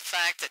the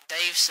fact that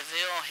Dave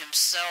Seville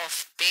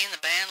himself, being the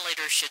band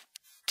leader, should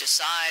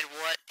decide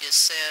what is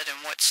said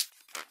and what's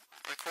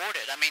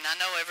recorded. I mean, I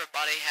know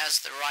everybody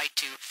has the right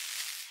to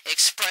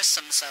express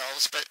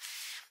themselves, but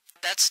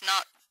that's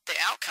not the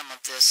outcome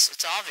of this.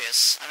 It's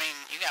obvious. I mean,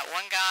 you got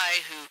one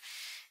guy who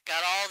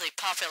got all the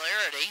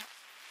popularity,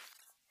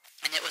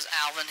 and it was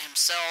Alvin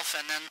himself,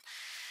 and then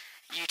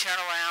you turn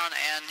around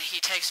and he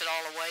takes it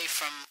all away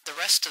from the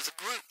rest of the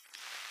group.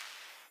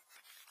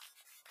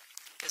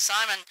 Because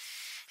Simon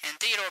and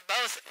Theodore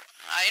both,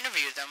 I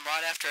interviewed them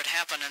right after it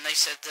happened, and they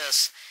said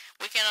this: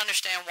 we can't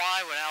understand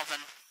why would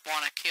Alvin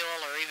want to kill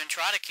or even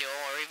try to kill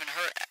or even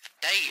hurt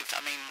Dave.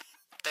 I mean,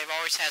 they've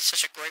always had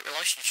such a great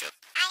relationship.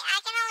 I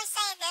can only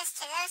say this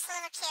to those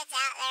little kids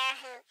out there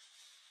who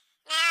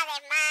now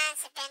their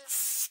minds have been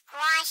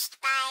squashed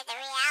by the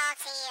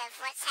reality of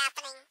what's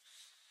happening.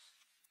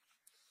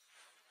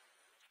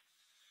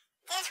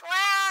 This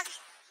world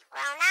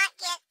will not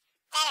get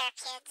better,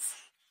 kids.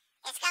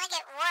 It's going to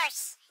get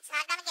worse. It's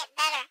not going to get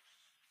better.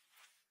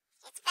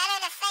 It's better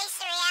to face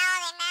the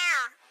reality now.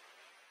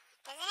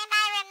 Does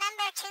anybody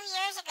remember 2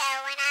 years ago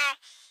when our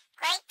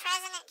great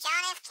President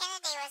John F.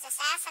 Kennedy was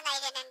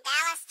assassinated in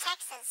Dallas,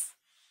 Texas?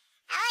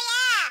 Oh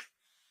yeah,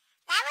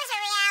 that was a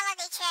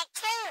reality check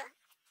too.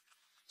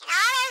 And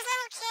all those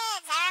little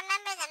kids, I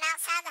remember them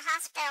outside the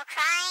hospital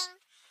crying.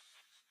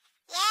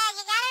 Yeah,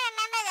 you gotta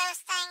remember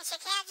those things. You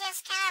can't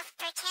just kind of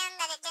pretend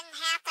that it didn't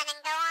happen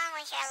and go on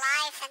with your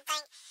life and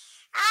think,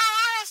 oh,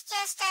 that was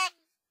just a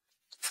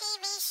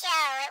TV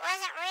show. It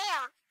wasn't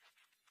real.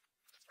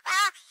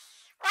 Well,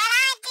 what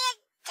I did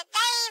to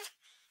Dave,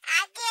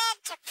 I did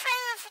to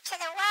prove to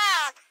the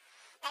world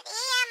that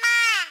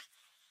EMI,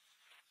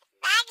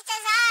 Bags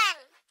Design,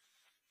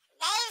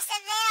 Dave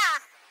Seville,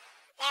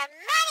 they're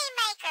money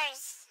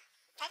makers.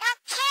 They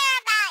don't care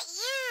about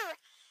you.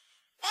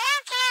 They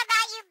don't care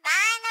about you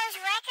buying those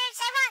records.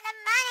 They want the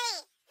money.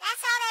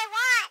 That's all they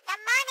want, the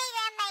money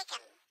they're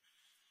making.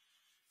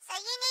 So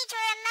you need to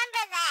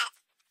remember that.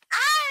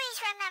 Always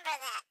remember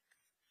that.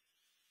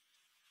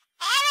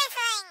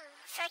 Everything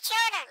for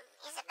children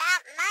is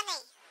about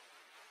money.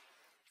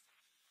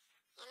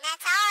 And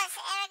that's all it's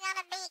ever going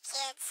to be,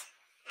 kids.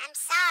 I'm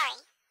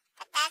sorry,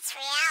 but that's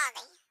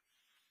reality.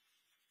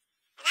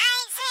 And I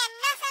ain't saying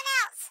nothing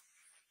else.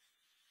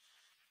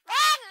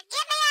 Red,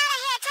 get me out of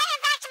here. Take me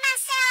back to my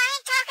cell. I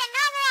ain't talking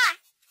no more.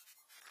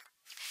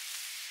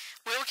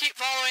 We'll keep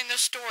following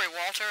this story,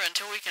 Walter,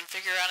 until we can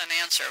figure out an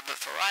answer.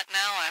 But for right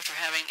now, after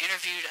having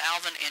interviewed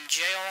Alvin in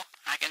jail,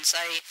 I can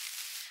say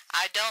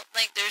I don't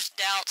think there's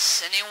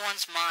doubts in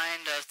anyone's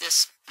mind of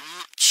this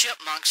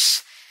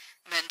Chipmunk's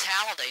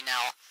mentality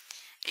now.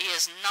 He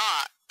is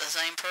not the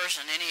same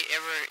person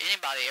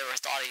anybody ever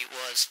thought he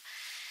was.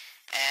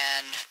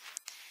 And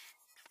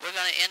we're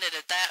going to end it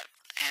at that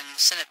and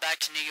send it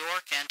back to New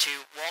York and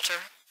to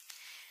Walter.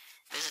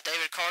 This is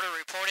David Carter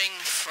reporting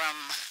from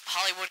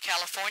Hollywood,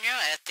 California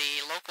at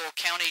the local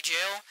county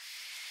jail.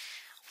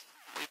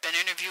 We've been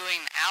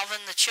interviewing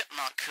Alvin the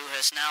Chipmunk, who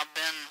has now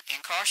been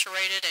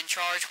incarcerated and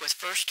charged with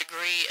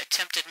first-degree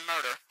attempted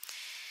murder.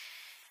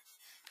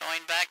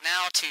 Going back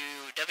now to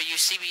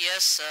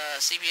WCBS,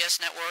 CBS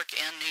Network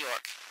in New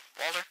York.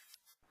 Walter?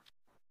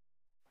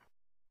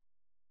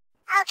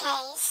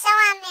 Okay, so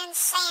I'm in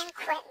San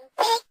Quentin.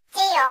 Big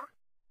deal.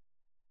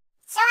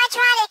 So I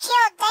try to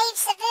kill Dave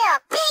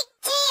Seville. Big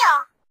deal.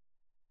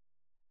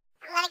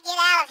 I'm going to get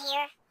out of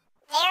here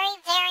very,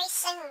 very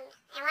soon.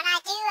 And when I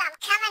do, I'm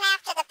coming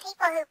after the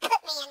people who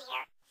put me in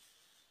here.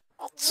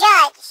 The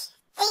judge,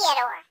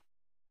 Theodore,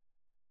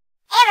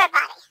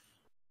 everybody.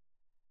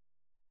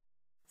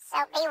 So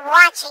be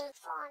watching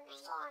for me.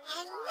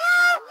 And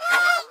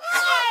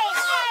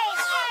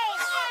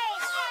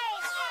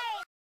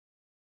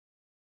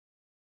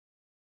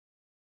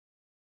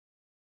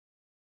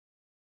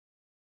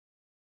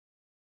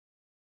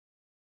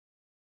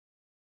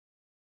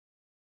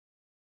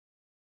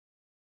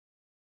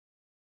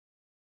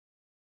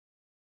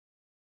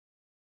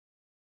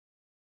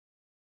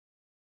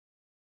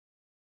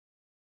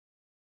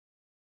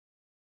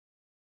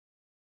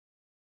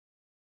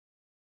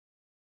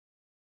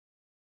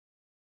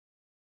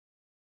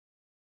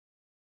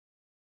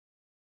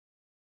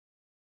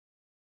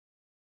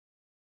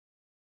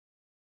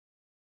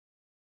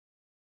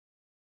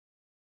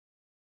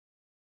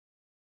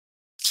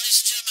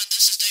Ladies and gentlemen,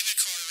 this is David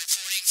Carter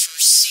reporting for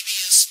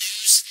CBS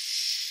News.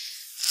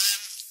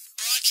 I'm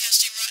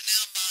broadcasting right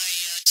now by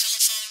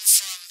telephone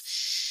from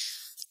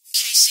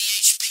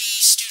KCHP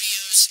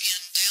studios in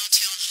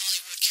downtown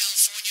Hollywood,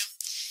 California.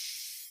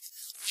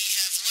 We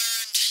have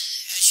learned,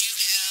 as you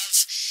have,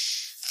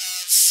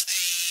 of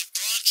a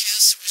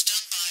broadcast that was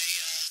done by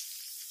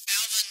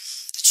Alvin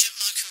the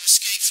Chipmunk, who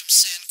escaped from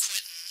San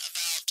Quentin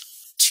about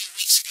 2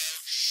 weeks ago.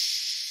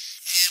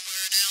 And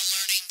we're now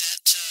learning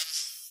that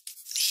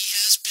he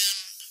has been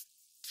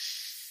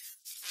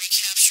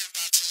recaptured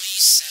by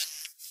police, and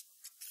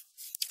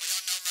we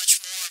don't know much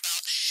more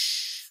about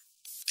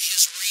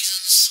his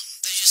reasons.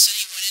 They just said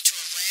he went into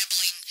a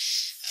rambling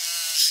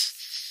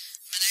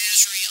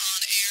menagerie on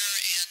air,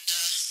 and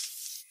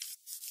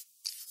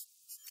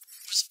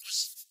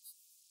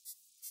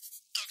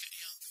okay,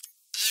 yeah.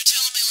 They're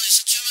telling me, ladies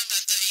and gentlemen,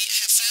 that they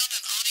have found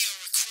an audio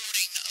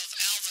recording of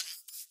Alvin,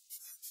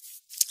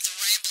 the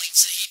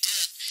ramblings that he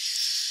did,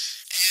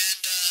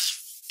 and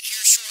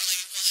here shortly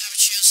we'll have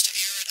a chance to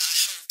air it, I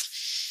hope.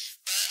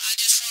 But I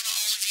just want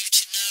all of you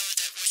to know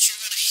that what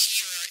you're going to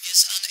hear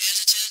is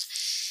unedited,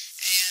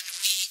 and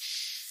we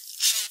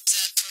hope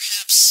that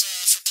perhaps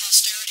for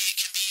posterity it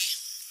can be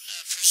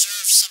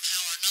preserved somehow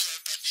or another.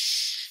 But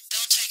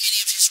don't take any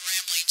of his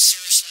rambling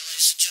seriously,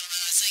 ladies and gentlemen.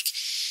 I think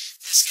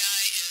this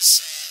guy is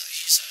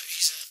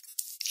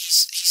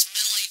he's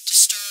mentally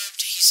disturbed.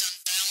 He's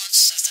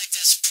unbalanced. I think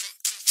that's proof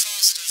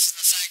positive in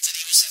the fact that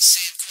he was at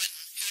San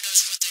Quentin. Who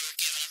knows what they were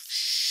giving him?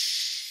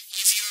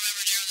 If you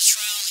remember, during the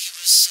trial, he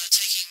was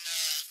taking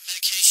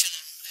medication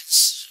and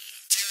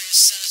various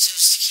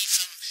sedatives to keep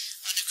him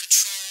under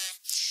control.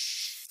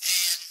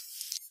 And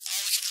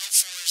all we can hope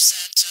for is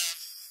that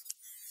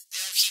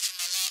they'll keep him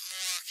a lot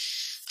more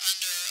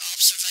under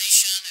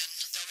observation, and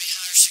there'll be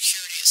higher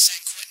security at San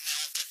Quentin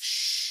now. But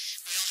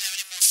we don't have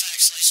any more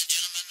facts, ladies and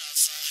gentlemen, of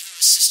who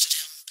assisted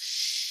him.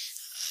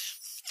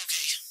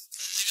 Okay,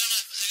 they're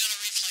gonna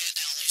replay it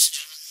now, ladies and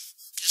gentlemen.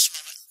 Just a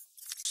moment.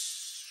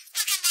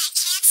 welcome back,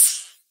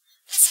 kids.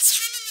 This is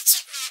Herman the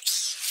Chipmunk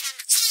from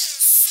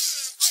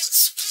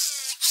KCHP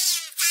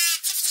AM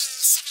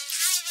 550, serving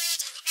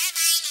Hollywood and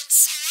Irvine and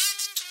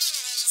surrounding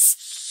communities.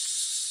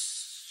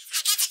 I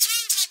got the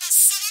turntable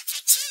set up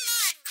for 2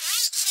 more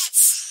great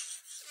hits.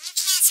 You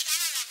cats are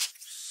gonna love it.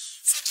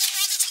 So get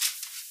ready to...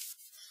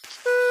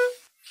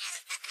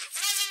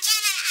 Ladies and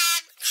gentlemen,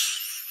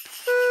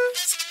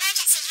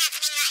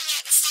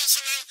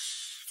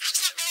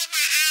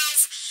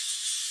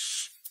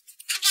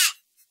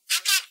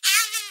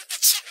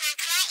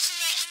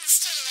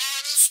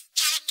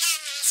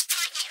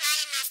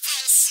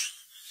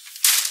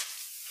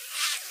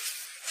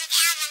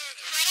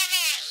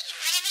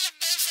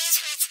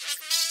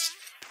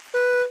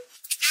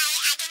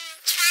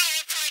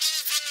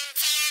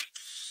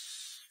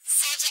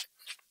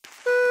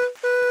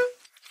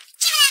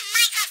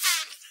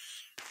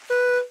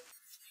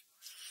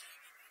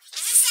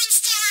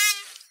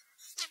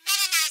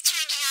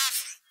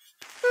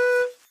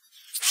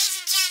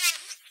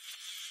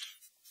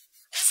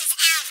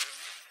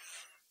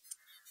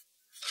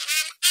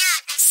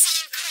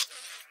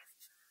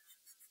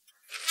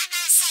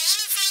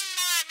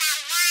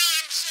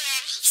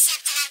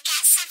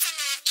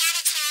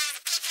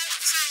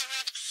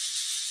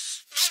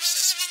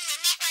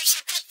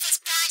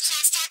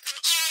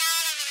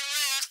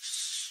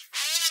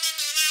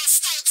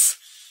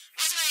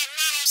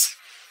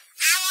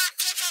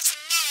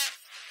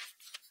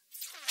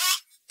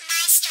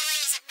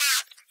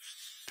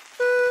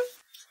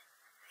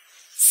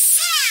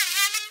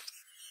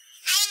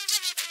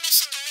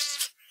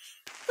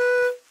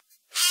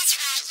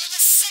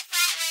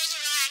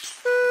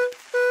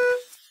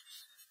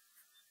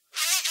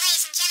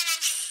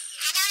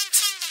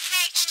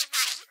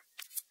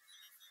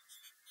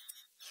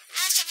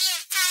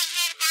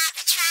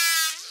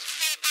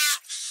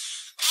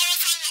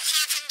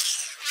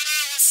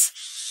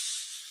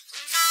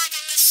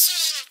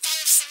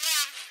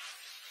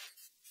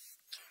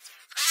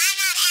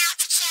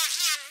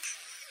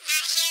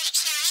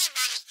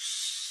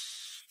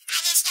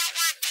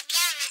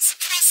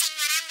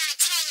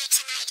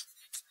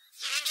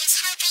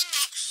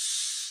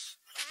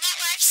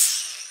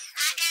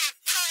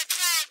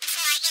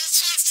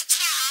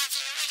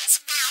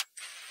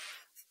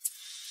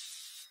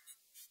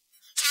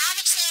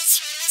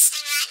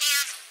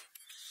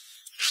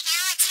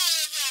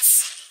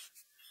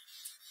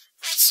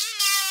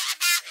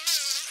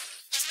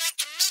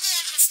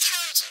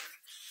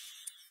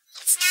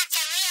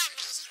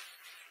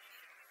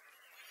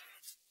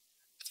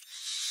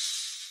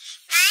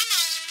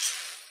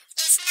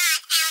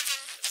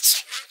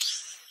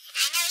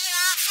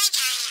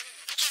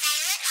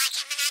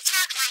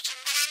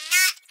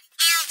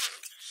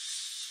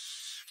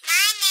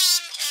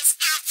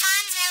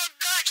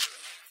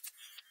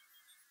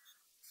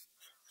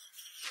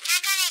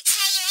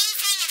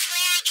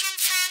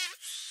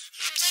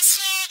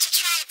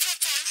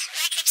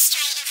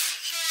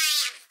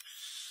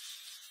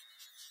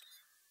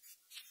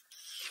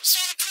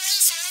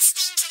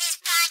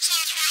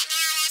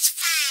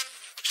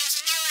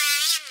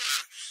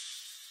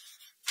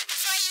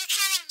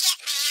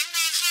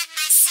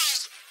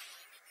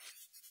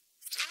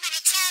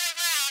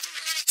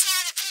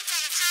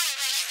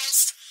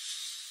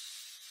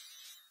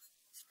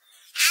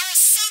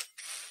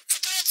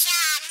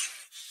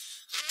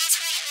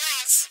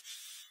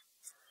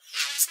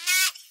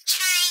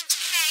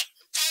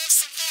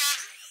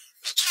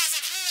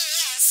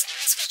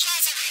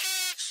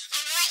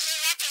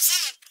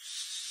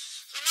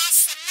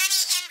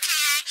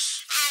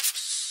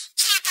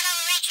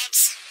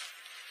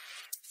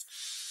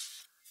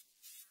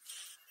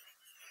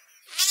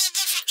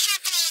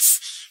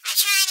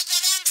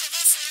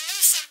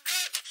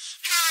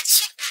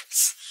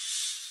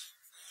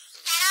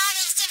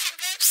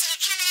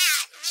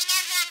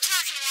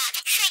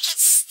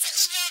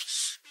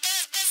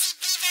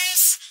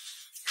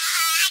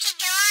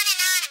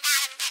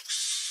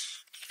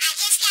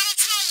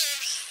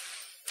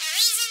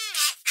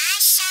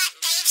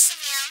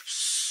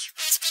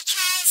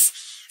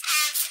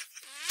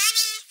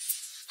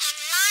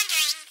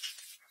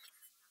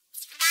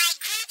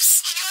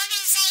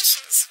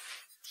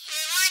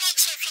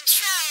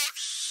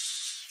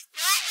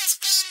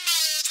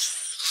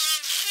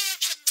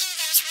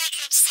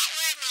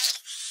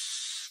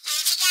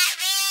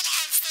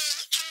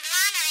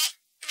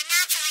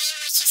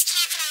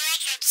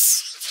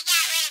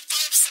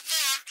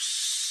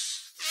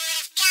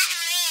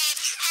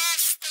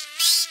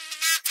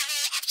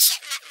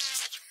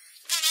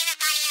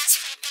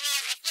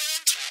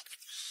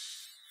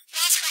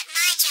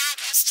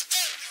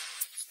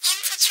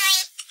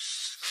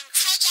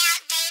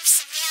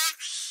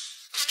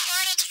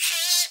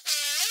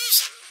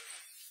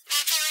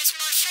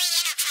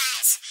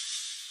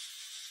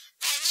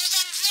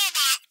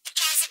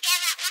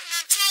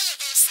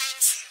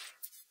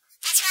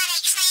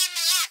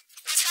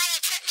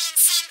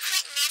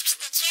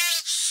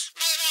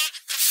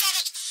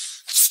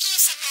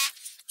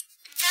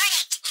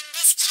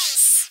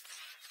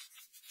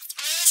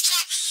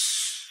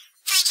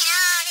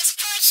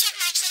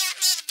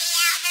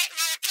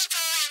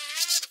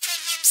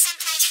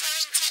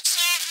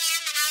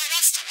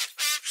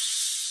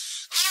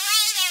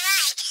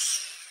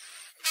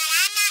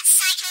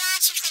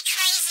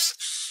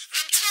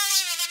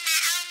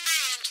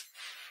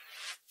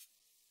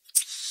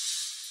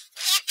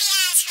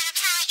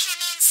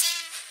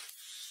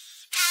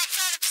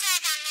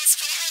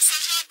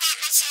 that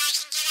much that I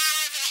can get out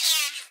over the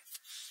air.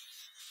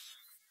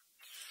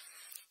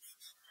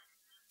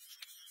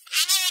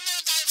 I never knew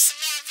Dave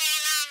Seville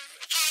very long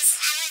because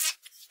I wasn't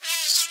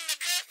really in the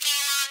group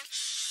very long.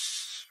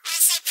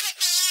 Once they put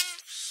me in,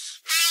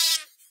 my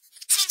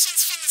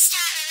intentions from the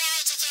start were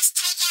really to just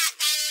take out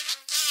Dave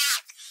and get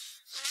out.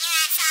 And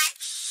here I thought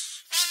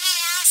they had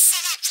it all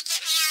set up to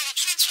get me out of the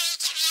country,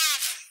 get me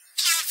out of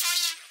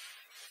California.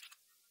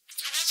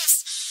 And they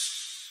just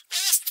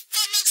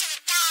fed me to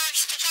the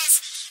dogs because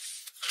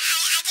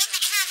I didn't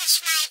accomplish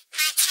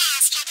my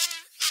task. I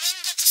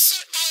didn't get to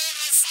shoot Dave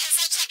as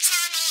they kept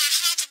telling me I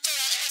had to do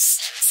it.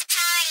 It was the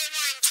priority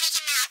one, take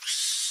him out.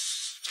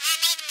 And I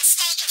made the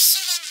mistake of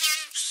shooting him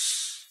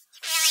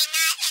really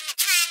not in the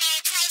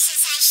primary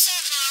places I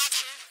should have,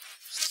 and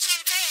he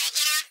came through it,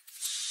 you know.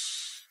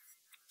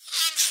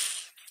 And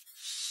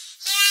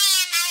here I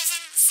am, I was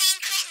in San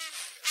Quentin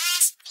the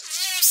last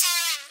year or so,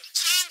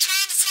 and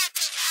trying to tell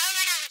people over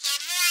and over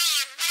again who I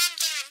am, what I'm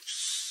doing.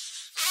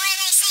 And what are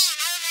they saying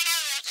over and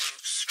over again?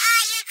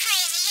 Oh, you're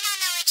crazy, you don't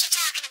know what you're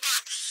talking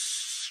about.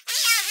 We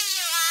know who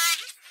you are.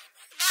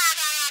 Blah,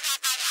 blah, blah,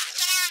 blah, blah, blah,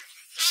 you know?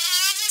 And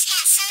I just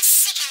got so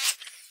sick of it.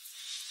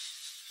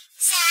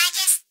 So I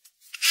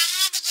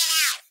had to get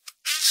out.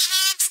 I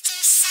had to do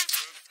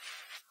something.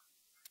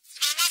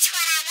 And that's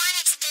what I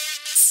wanted to do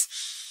in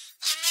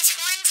this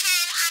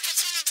one-time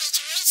opportunity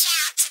to reach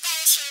out to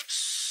those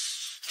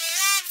who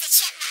love the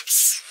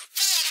Chipmunks,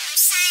 Theodore,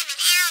 Simon,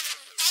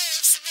 Alvin,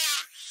 Dave,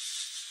 Seville.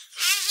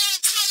 I'm here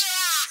to tell you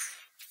all,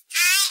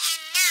 I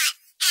am not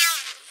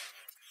Alvin.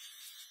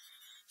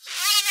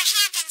 Whatever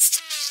happens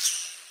to me,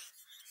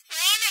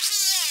 wherever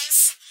he is,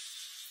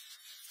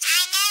 I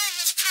know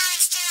he's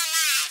probably still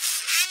alive.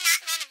 I'm not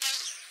going to be.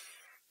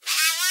 But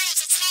I wanted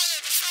to tell you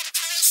before the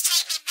police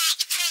take me back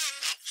to prison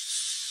that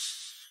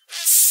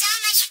there's so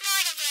much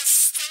more to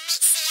this than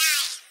meets the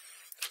eye.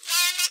 The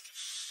government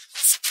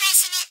is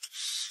suppressing it.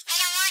 They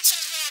don't want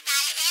you to hear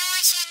about it. They don't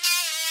want you to know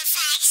the real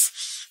facts.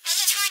 They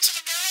just want you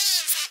to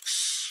believe that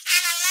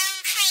I'm a lone,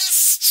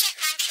 crazed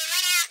chipmunk who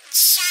went out and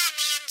shot a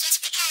man just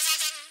because I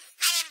didn't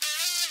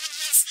believe in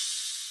his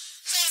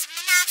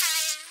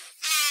monopoly,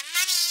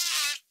 money,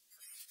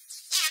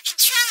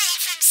 controlling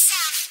it for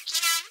himself,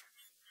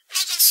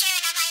 making sure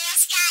nobody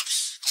else got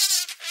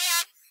any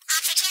real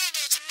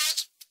opportunity to make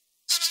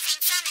anything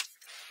from it.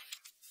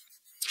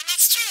 And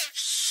that's true.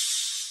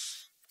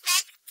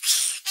 But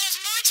there's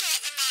more to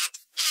it than that.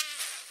 And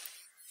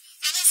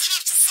I just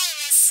have to say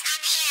this on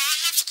the air. I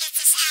have to get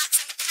this out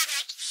to the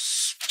public.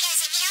 Because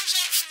if you don't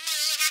hear it from me,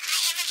 you're not going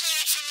to ever hear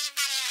it from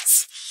anybody else.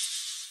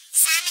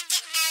 Simon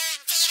didn't know,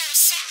 and Theodore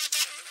certainly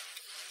didn't.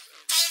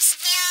 Dave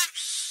Seville,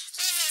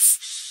 he's as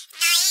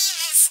naive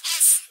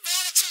as the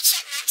other two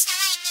chipmunks.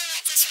 Nobody knew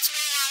what this was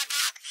really all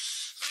about.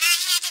 And I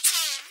had to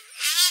tell you,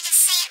 I had to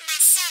say it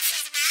myself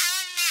with my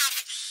own mouth,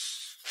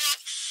 that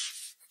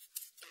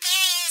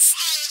there is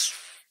a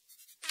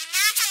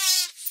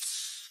monopoly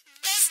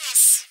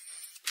business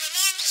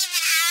within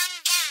even our own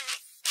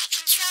government that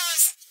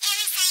controls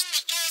everything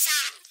that goes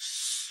on.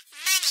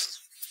 Money,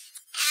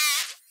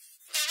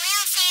 the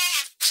welfare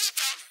of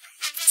people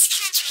of this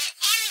country,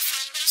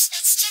 everything.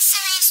 It's just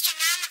so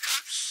astronomical.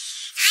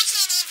 I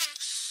can't even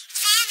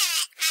fathom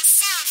it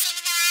myself,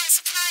 even though I was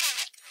a part of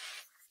it.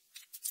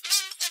 I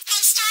mean, if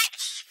they start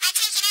by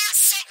taking out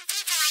certain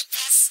people like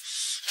this,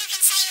 who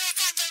can say what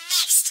they'll do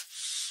next?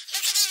 Who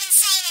can even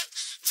say that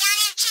John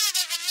F.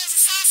 Kennedy, when he was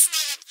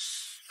assassinated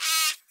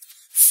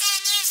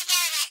 7 years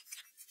ago,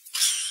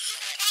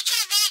 that could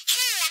have been a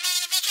coup. I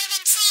mean, they could have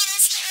been saying,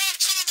 let's get rid of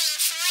Kennedy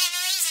for whatever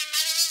reason.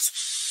 Maybe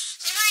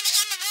he wanted to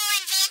end the war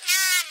in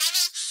Vietnam.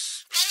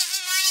 Maybe he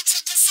wanted to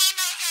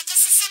disassemble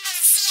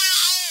the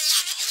CIA.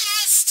 And,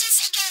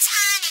 it goes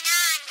on and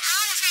on.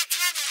 All the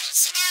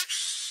hyperboles,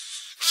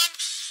 And,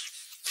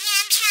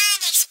 I'm trying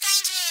to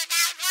explain to you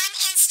about one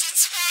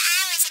instance where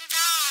I was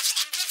involved,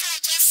 and people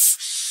are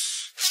just,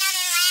 they're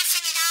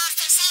laughing it off.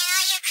 They're saying,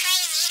 oh, you're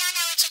crazy. You don't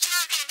know what you're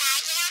talking about.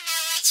 You don't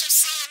know what you're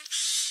saying.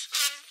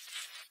 And,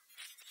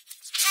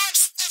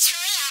 folks, it's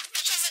real,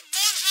 because it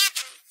did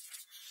happen.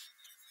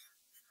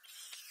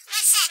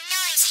 What's that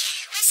noise?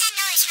 What's that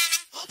noise,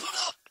 Herman? Open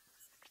up!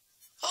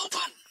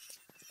 Open!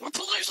 We're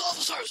police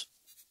officers!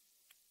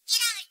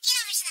 Get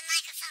over to the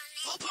microphone,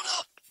 man. Open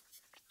up!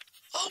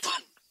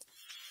 Open!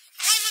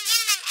 Ladies and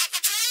gentlemen,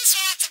 the police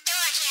are at the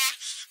door here.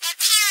 They're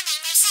pounding.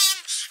 They're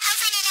saying,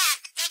 open it up.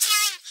 They're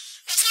telling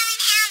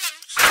Alvin.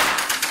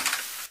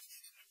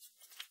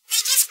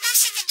 They just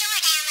busted the door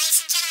down, ladies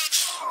and gentlemen.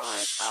 All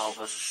right,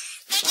 Alvin.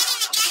 They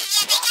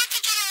got the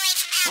gun away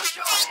from Alvin. Put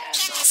your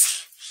hands up.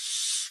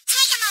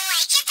 Take him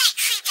away. Get that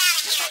creep out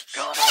of here.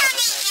 Gun We out don't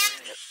of his need him.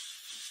 head.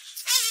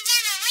 Ladies and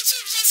gentlemen, what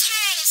you've just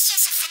heard is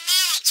just a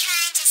fanatic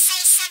trying to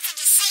say something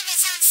to save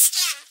his own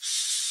skin.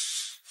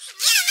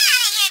 Get him out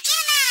of here. Get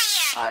him out of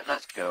here. All right,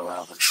 let's go,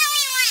 Alvin. How do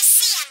you want to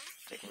see him?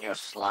 Taking your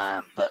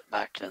slime butt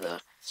back to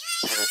the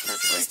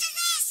penitentiary.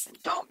 And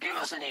don't give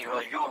us any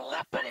of your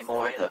lap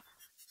anymore either.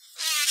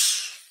 Yeah.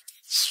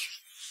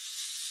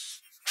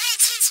 What a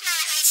tense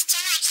moment, ladies and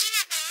gentlemen. I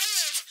cannot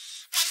believe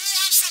that he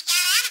actually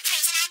got out of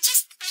prison.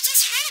 We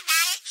just heard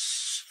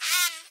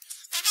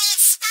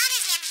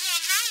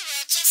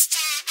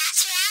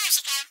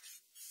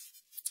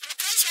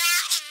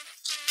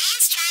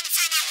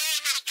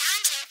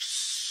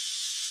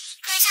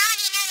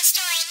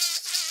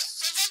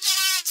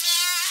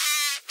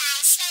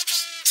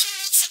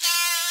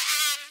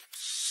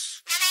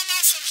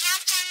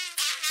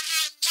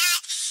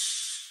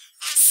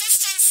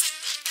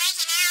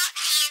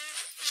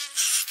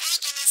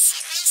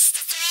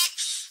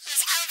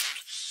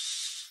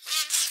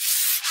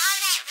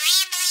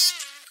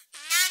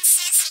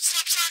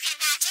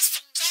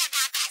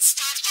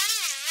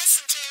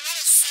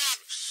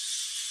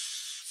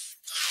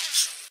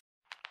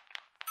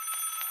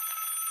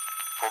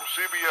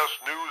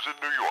CBS News in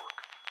New York.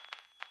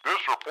 This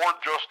report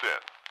just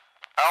in.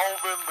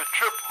 Alvin the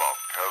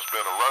Chipmunk has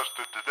been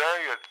arrested today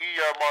at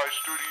EMI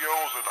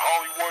Studios in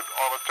Hollywood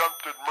on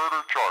attempted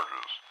murder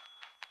charges.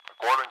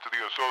 According to the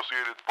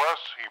Associated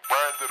Press, he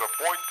branded a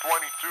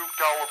 .22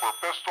 caliber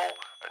pistol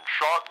and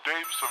shot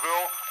Dave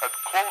Seville at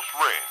close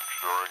range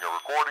during a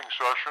recording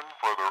session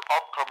for their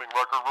upcoming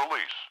record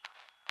release.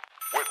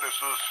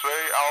 Witnesses say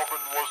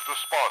Alvin was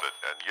despondent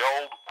and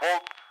yelled,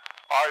 quote,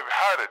 "I've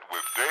had it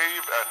with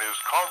Dave and his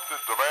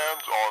constant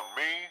demands on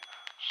me,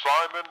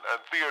 Simon, and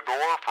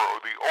Theodore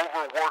for the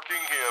overworking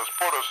he has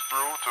put us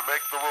through to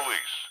make the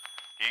release.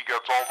 He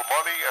gets all the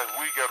money and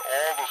we get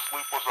all the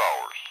sleepless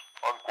hours,"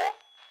 unquote.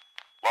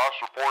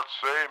 Last reports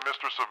say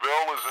Mr.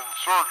 Seville is in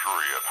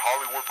surgery at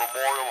Hollywood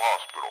Memorial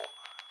Hospital.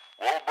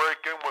 We'll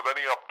break in with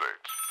any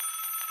updates.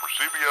 For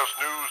CBS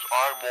News,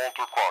 I'm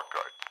Walter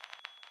Cronkite.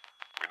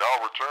 We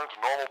now return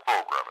to normal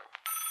programming.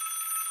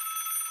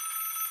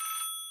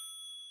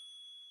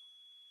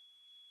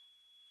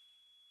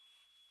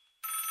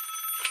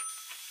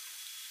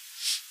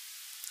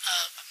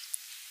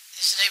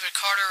 This is David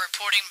Carter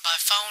reporting by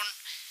phone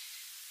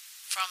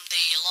from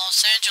the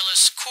Los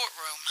Angeles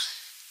courtroom.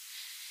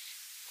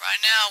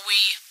 Right now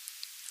we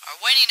are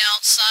waiting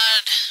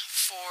outside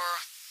for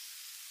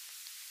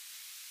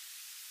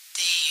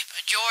the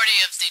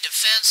majority of the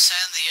defense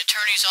and the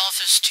attorney's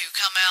office to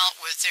come out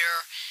with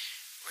their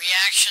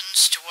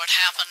reactions to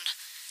what happened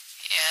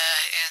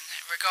in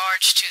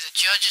regards to the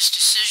judge's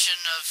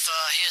decision of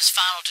his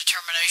final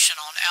determination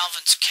on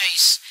Alvin's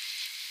case.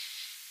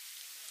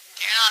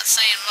 They're not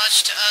saying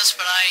much to us,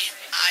 but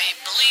I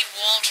believe,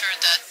 Walter,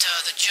 that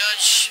the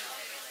judge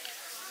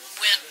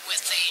went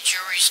with the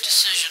jury's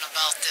decision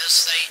about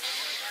this. They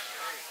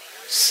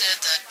said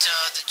that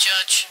the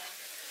judge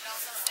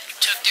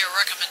took their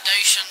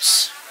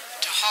recommendations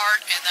to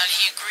heart and that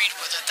he agreed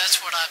with it. That's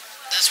what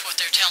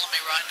they're telling me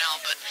right now,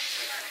 but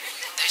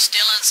they're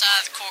still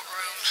inside the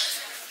courtroom.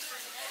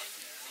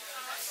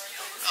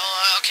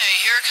 Oh, okay,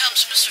 here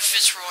comes Mr.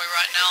 Fitzroy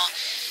right now.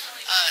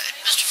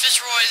 Mr.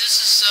 Fitzroy, this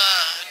is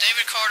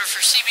David Carter for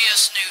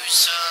CBS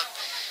News.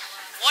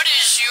 What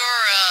is your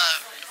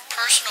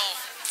personal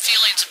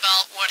feelings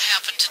about what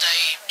happened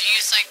today? Do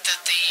you think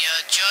that the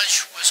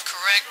judge was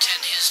correct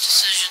in his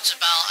decisions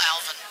about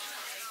Alvin?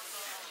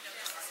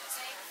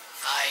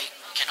 I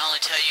can only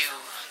tell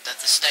you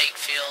that the state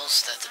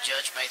feels that the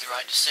judge made the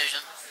right decision.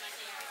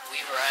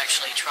 We were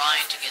actually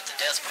trying to get the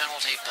death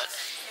penalty, but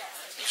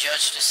the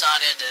judge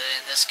decided that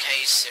in this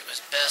case it was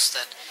best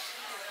that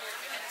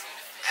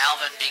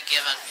Alvin be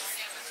given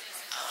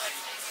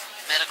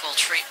medical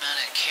treatment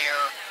and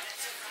care.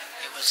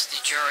 It was the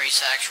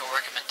jury's actual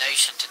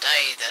recommendation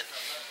today that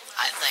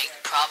I think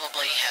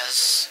probably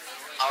has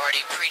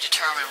already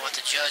predetermined what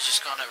the judge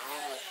is going to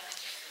rule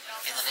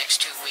in the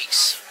next 2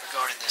 weeks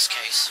regarding this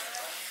case.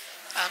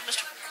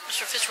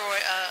 Mr.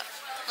 Fitzroy,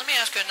 let me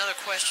ask you another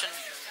question.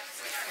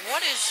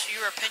 What is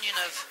your opinion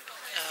of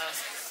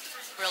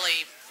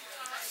really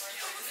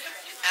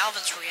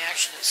Alvin's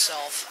reaction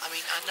itself? I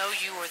mean, I know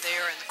you were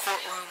there in the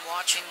courtroom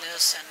watching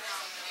this, and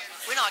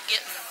we're not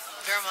getting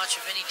very much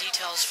of any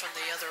details from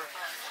the other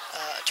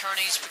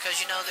attorneys because,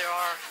 you know, there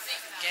are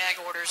gag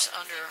orders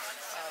under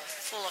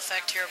full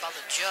effect here by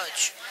the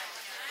judge,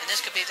 and this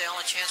could be the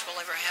only chance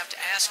we'll ever have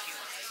to ask you.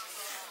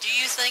 Do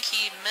you think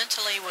he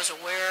mentally was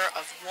aware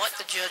of what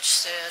the judge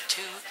said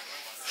to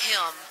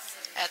him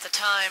at the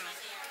time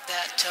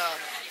that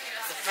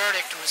the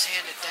verdict was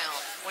handed down?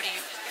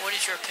 What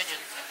is your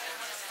opinion?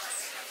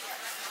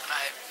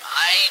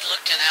 I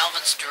looked in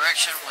Alvin's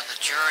direction when the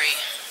jury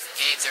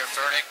gave their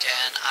verdict,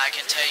 and I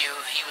can tell you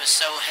he was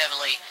so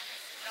heavily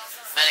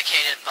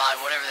medicated by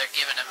whatever they're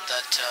giving him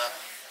that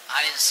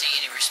I didn't see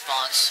any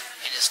response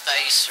in his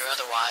face or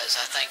otherwise.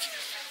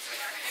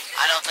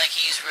 I don't think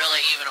he's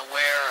really even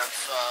aware of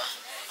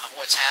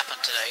what's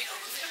happened today.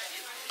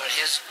 But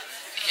his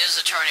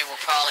attorney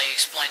will probably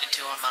explain it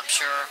to him, I'm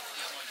sure.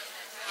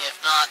 If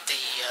not,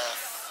 the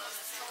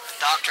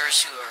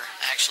doctors who are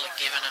actually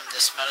giving him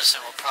this medicine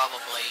will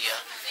probably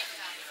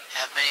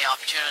have many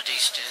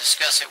opportunities to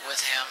discuss it with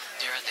him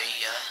during the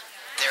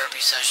therapy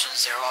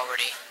sessions they're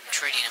already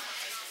treating him.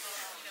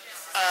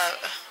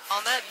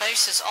 On that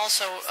basis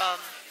also,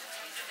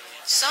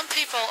 some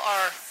people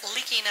are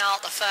leaking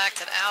out the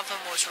fact that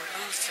Alvin was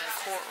removed from the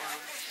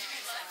courtroom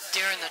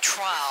during the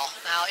trial.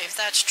 Now, if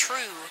that's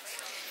true,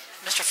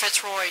 Mr.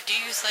 Fitzroy, do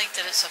you think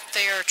that it's a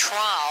fair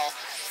trial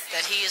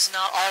that he is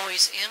not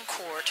always in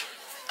court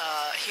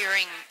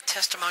hearing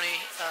testimony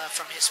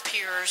from his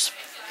peers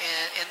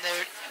and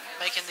they're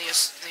making the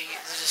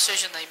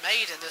decision they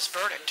made in this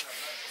verdict?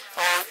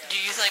 Or do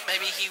you think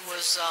maybe he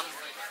was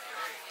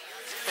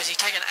he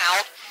taken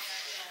out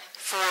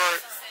for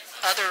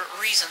other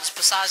reasons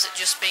besides it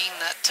just being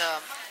that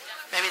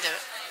maybe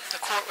the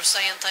court was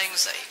saying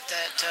things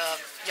that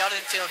y'all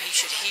didn't feel he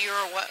should hear?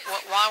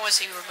 Why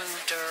was he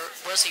removed, or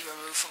was he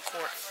removed from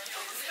court?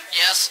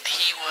 Yes,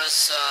 he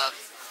was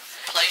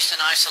placed in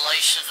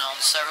isolation on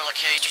several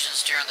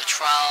occasions during the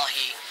trial.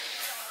 He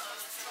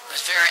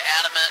was very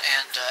adamant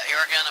and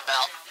arrogant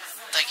about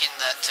thinking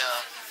that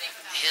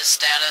his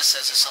status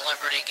as a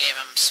celebrity gave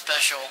him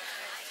special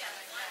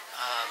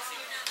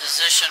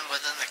position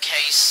within the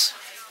case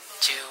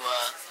to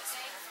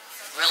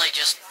really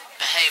just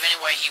behave any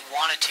way he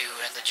wanted to,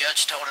 and the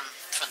judge told him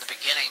from the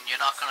beginning,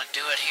 you're not going to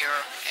do it here,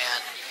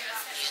 and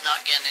he's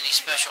not getting any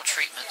special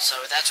treatment. So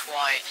that's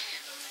why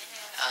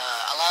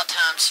a lot of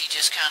times he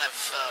just kind of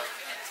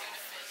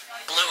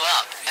blew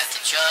up at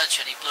the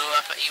judge, and he blew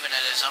up even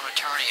at his own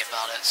attorney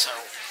about it. So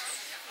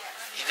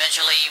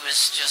eventually he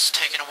was just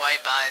taken away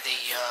by the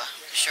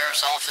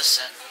sheriff's office,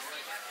 and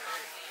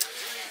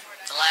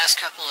the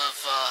last couple of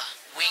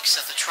weeks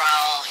of the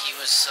trial he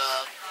was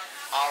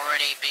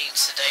already being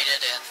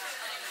sedated, and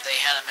they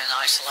had him in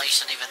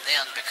isolation even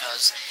then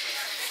because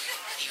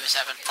he was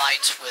having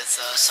fights with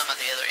some of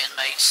the other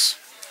inmates,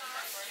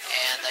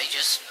 and they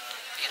just,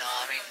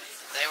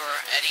 they were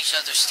at each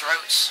other's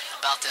throats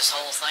about this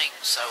whole thing.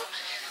 So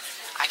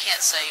I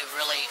can't say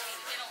really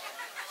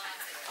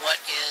what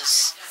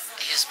is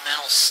his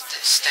mental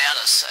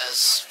status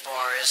as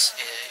far as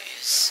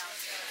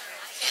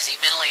is he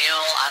mentally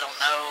ill? I don't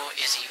know.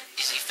 Is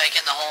he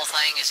faking the whole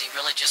thing? Is he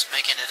really just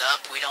making it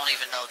up? We don't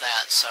even know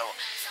that. So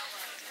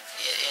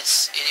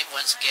it's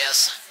anyone's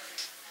guess.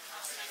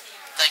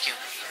 Thank you.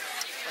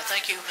 Well,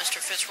 thank you,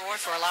 Mr.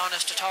 Fitzroy, for allowing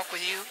us to talk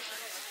with you.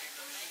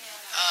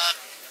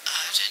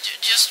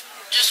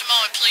 Just a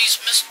moment, please.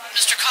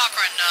 Mr.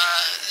 Cochran,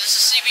 this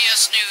is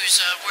CBS News.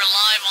 We're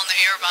live on the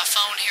air by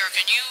phone here.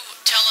 Can you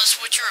tell us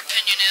what your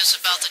opinion is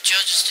about the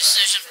judge's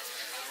decision?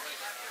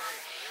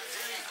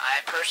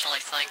 I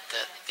personally think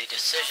that the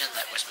decision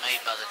that was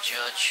made by the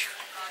judge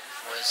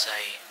was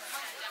a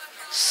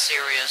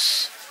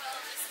serious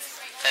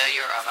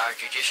failure of our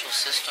judicial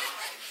system.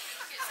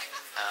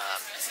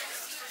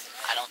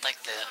 I don't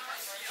think the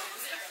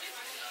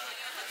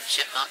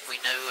chipmunk we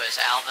knew as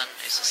Alvin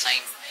is the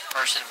same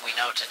person we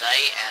know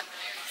today, and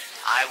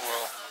I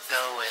will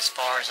go as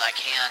far as I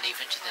can,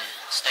 even to the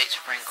state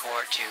Supreme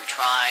Court, to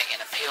try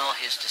and appeal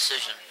his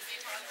decision.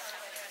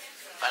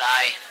 But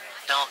I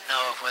don't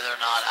know whether or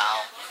not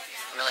I'll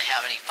really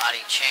have any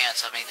fighting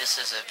chance. I mean, this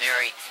is a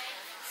very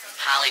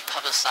highly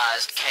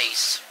publicized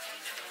case.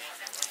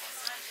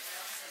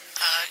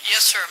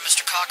 Yes, sir,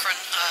 Mr. Cochran.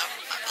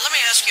 Let me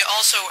ask you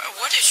also,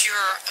 what is your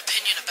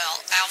opinion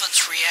about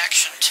Alvin's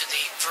reaction to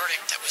the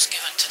verdict that was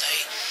given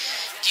today?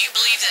 Do you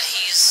believe that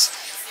he's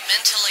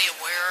mentally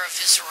aware of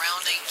his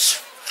surroundings?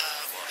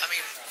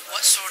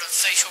 What sort of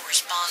facial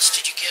response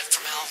did you get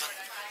from Alvin?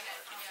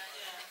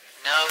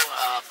 No,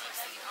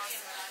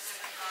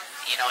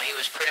 he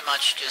was pretty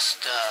much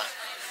just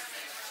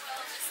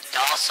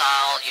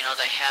docile.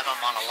 They have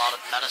him on a lot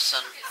of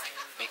medicine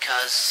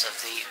because of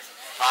the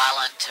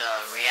violent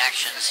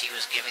reactions he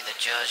was giving the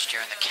judge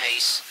during the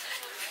case.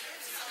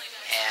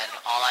 And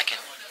all I can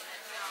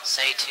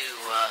say to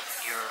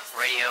your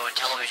radio and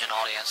television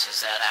audience is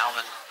that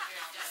Alvin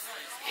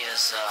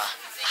is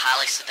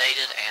highly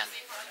sedated, and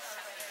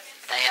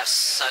they have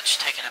such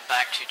taken him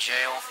back to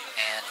jail,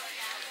 and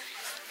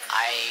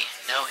I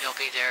know he'll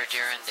be there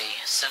during the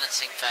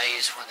sentencing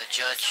phase when the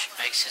judge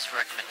makes his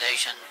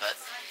recommendation, but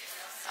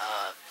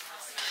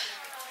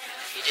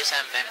he just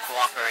hasn't been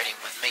cooperating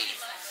with me.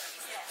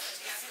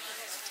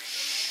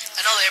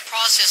 I know the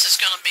process is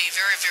going to be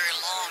very, very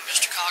long,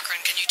 Mr. Cochran.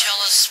 Can you tell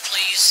us,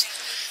 please,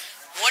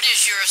 what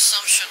is your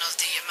assumption of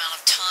the amount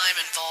of time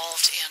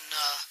involved in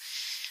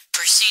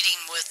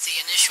proceeding with the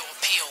initial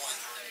appeal?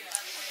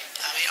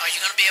 Are you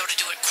going to be able to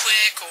do it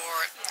quick,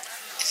 or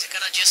is it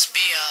going to just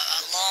be a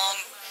long,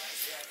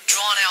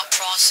 drawn-out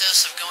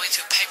process of going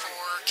through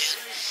paperwork? And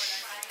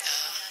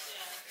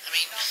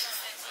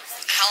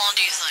how long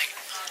do you think?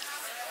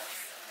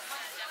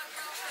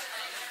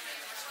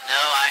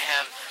 No, I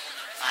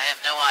have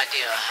no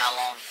idea how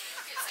long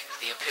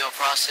the appeal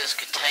process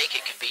could take.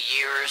 It could be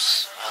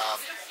years.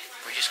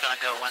 We're just going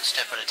to go one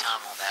step at a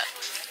time on that.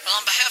 Well,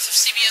 on behalf of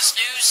CBS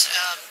News,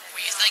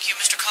 we thank you,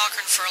 Mr.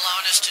 Cochran, for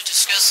allowing us to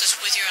discuss this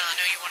with you, and I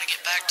know you want to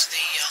get back to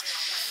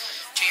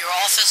to your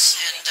office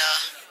and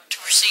to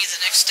proceed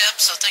the next step,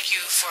 so thank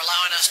you for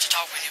allowing us to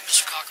talk with you,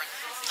 Mr. Cochran.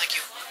 Thank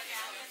you.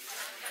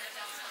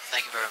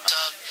 Thank you very much.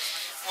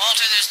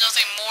 Walter, there's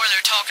nothing more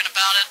they're talking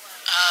about it,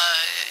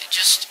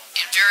 just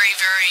in very,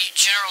 very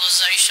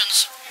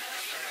generalizations.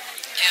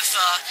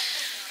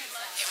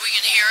 If we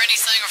can hear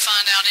anything or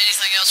find out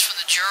anything else from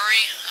the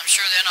jury, I'm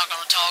sure they're not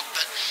going to talk,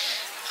 but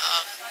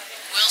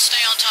we'll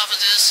stay on top of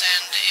this,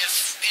 and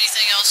if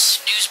anything else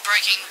news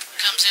breaking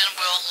comes in,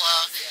 we'll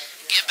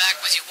get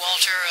back with you,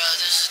 Walter.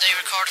 This is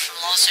David Carter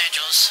from Los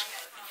Angeles.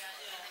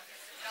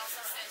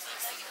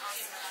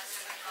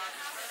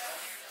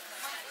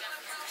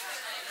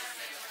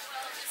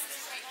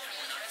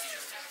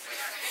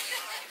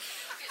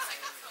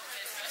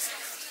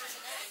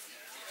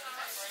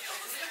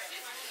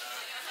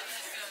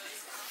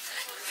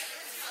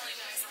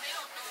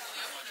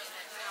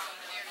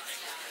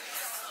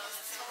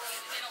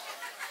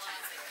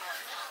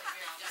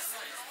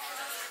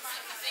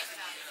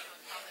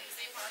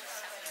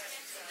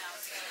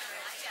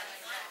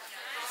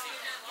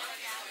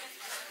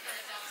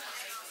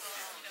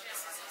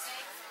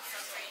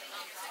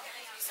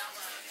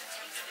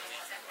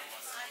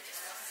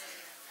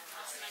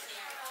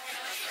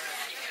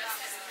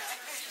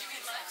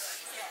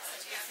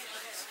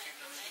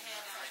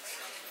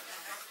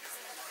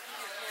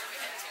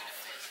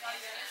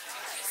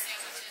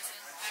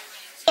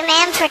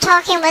 everyone for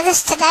talking with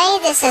us today.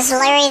 This is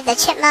Larry the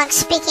Chipmunk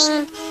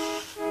speaking.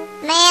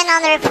 Man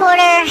on the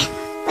reporter.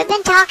 We've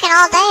been talking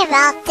all day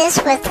about this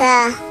with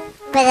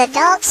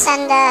adults,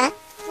 and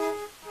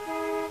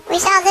we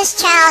saw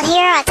this child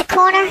here at the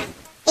corner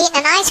eating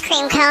an ice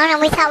cream cone,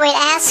 and we thought we'd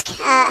ask,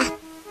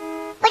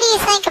 what do you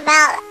think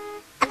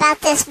about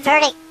this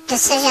verdict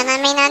decision? I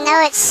mean, I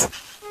know it's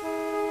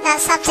not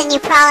something you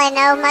probably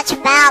know much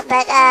about,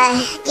 but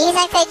do you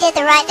think they did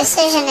the right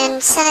decision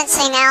in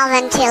sentencing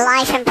Alvin to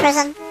life in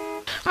prison?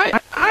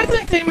 I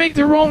think they make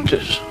the wrong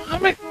decision.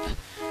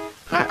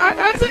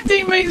 I think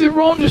they made the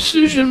wrong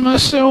decision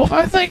myself.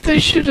 I think they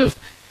shouldn't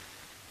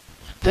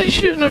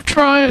have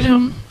tried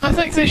him. I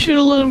think they should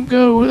have let him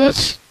go.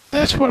 That's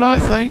what I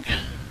think.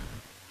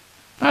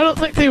 I don't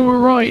think they were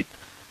right.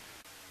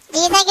 Do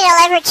you think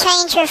it'll ever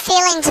change your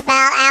feelings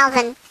about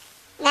Alvin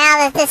now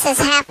that this has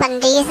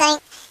happened? Do you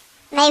think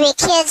maybe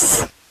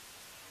kids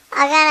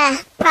are going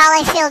to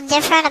probably feel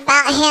different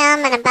about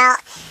him and about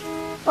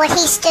what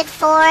he stood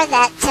for,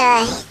 that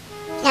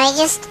he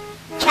just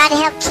tried to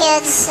help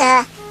kids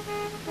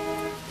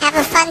have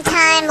a fun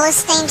time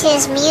listening to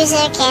his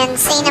music and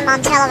seeing him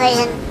on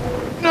television?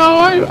 No,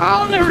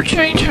 I'll never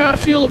change how I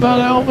feel about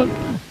Alvin.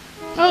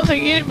 I don't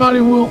think anybody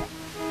will.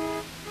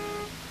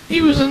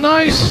 He was a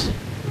nice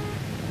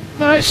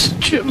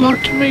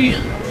chipmunk to me.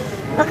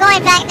 We're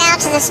going back now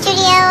to the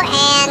studio,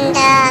 and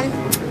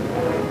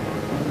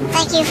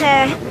thank you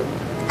for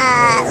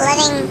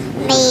letting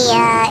me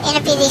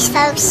interview these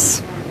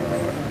folks.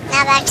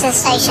 Now back to the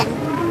station.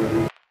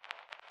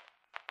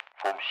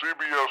 From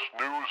CBS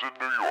News in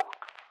New York,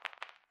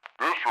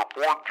 this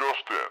report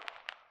just in.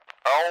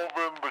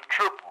 Alvin the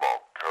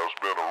Chipmunk has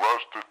been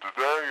arrested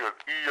today at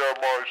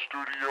EMI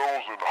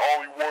Studios in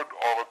Hollywood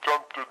on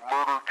attempted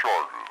murder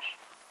charges.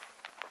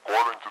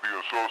 According to the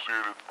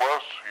Associated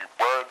Press, he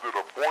branded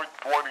a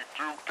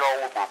 .22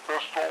 caliber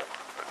pistol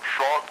and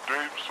shot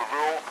Dave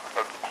Seville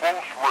at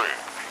close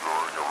range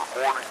during a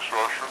recording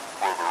session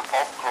for their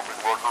upcoming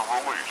record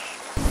release.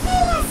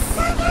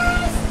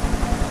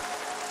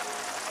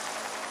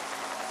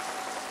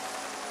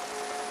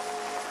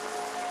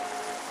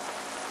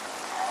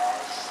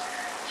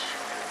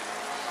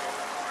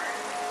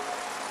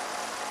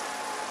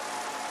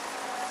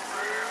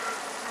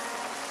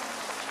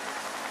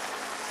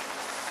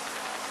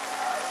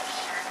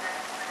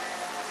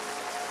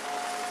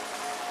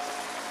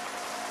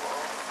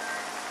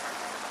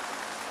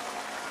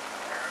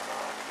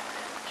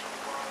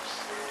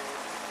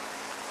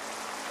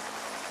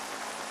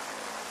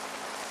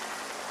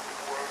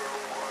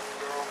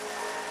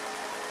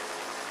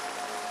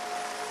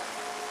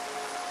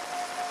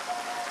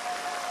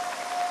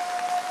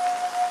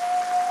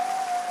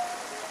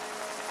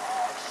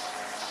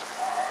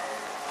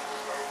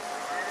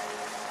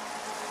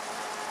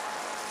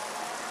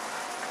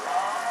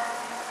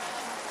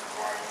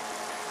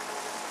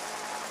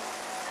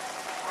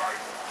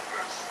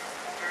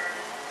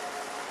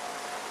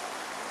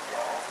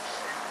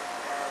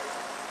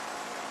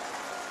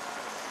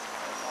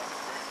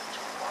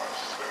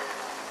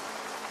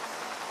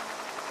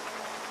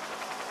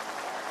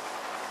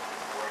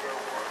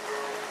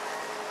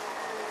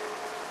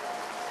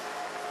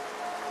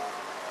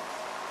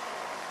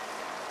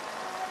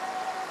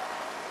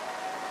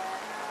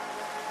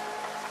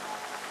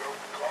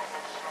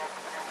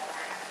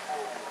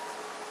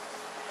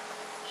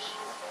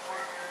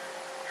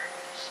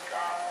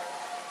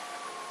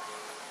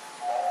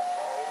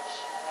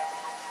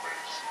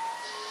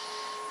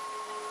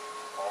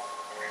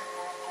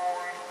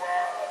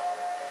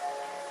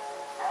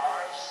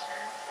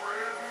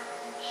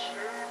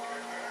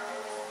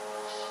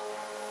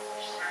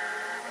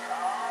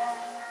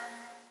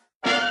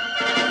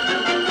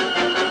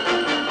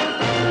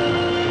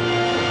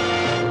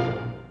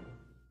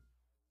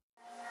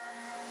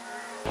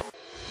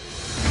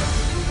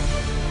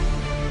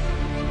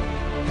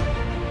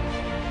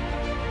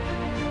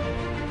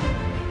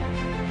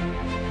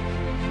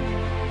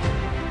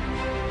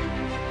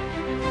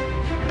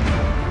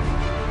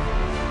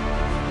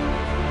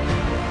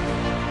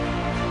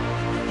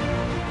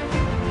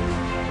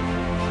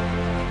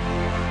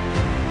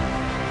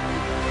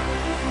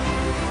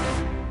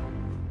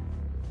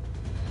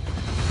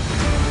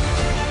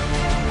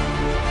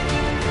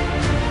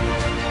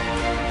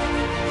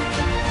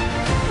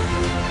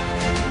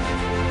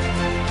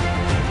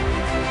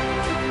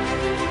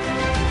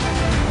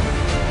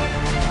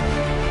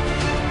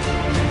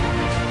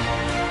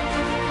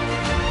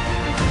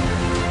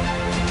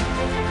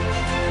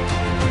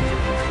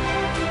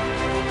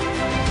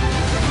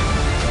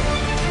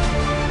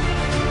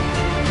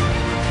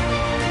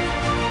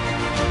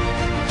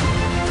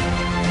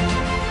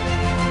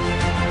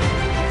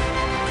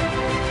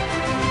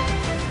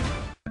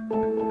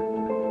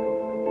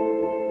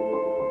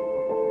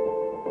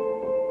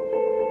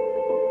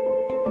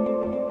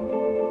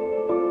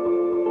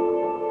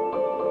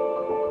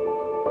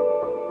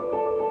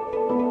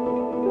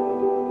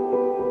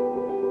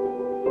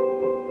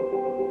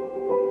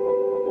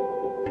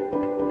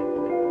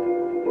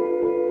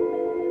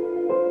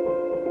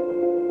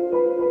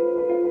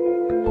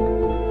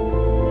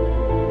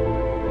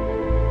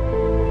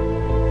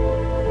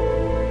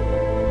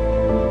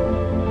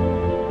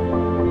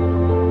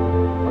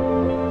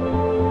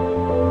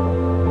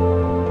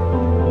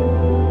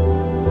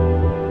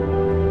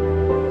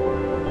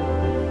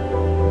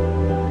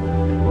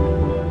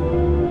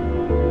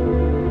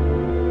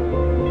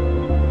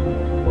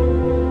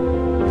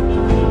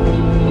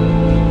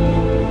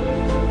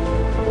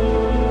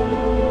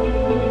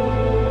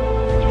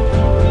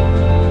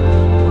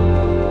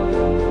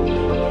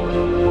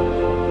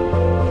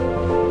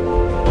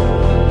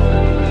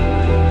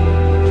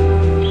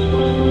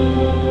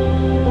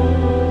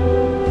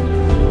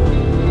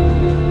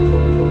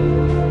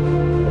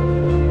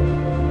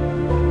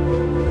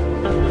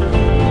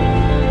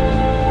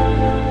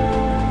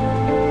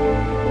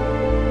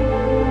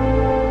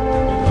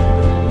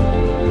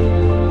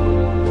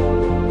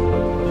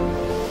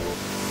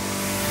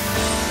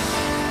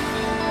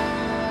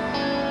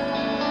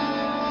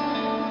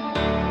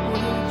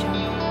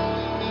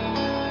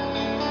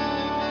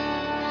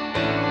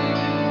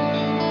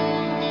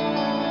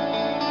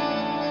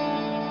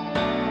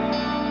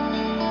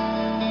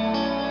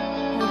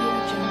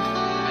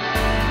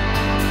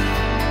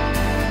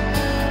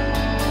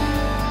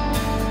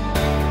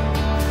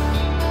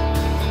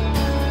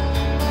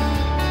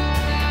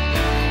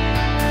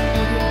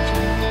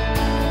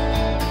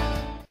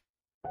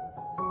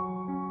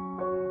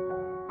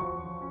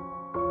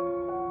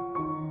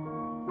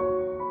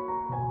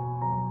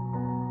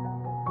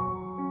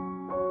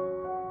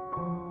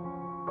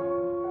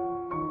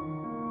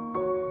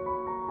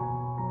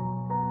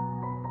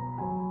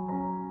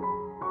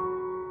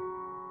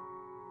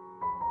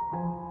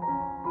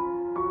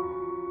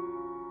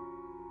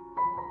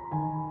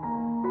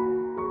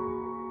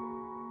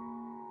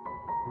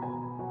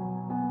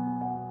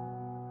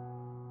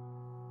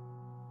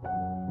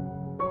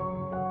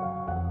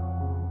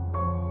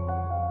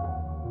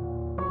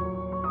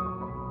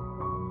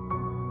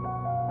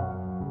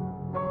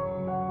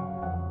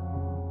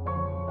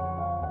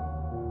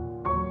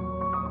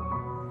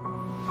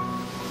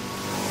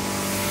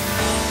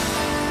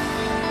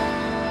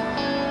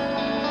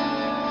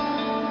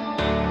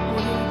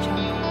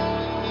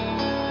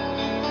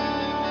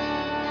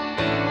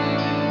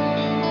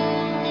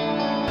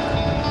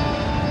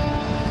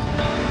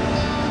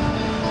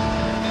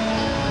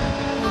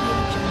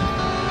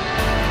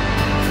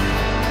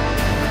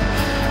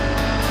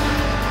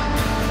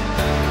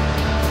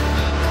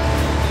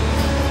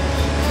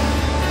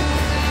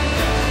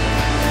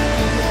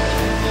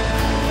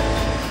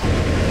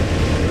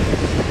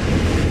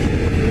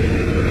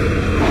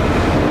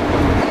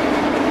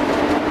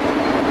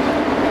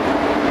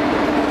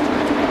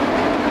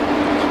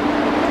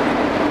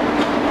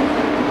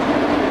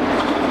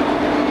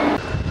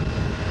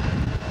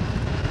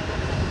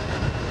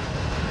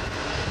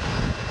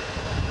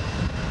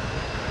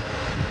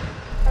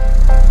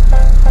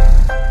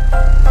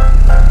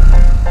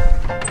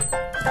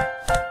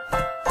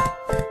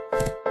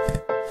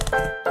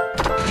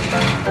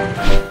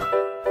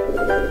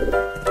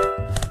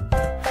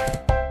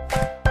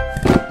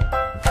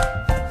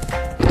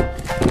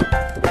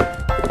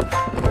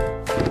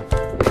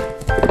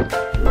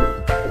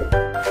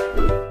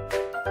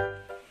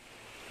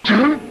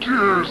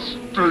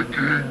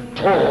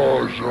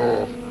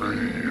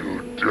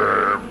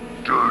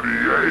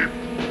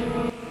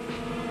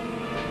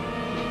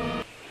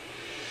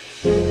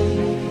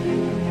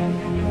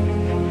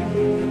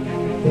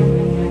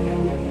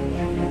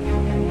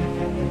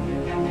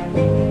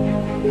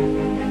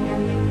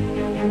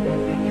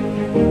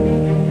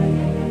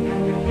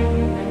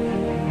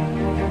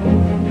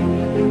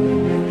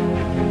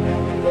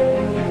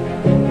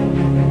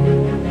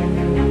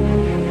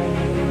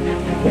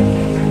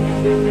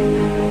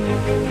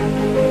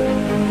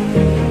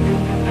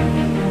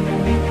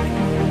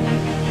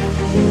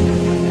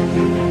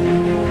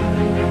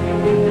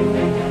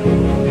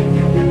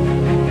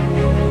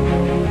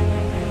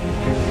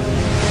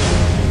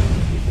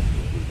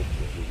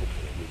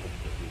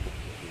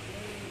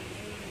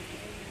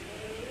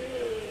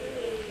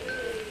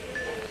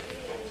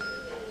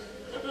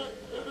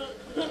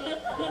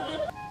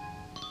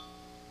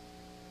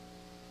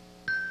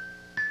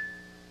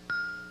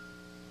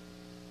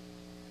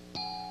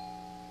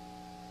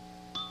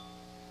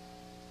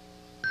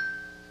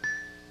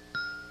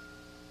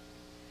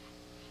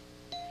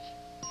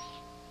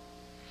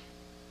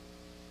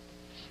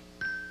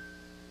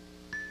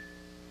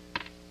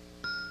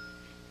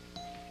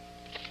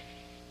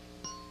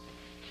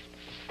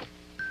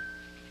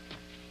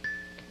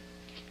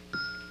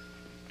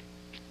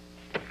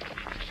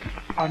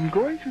 I'm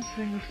going to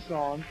sing a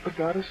song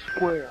about a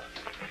square,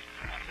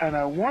 and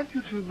I want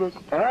you to look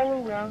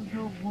all around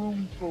your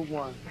room for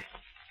one.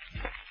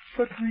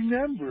 But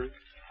remember,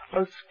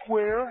 a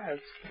square has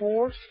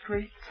 4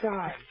 straight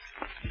sides,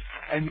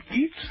 and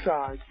each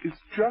side is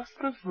just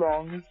as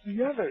long as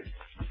the other,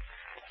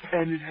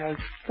 and it has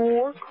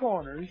 4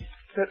 corners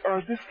that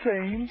are the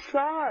same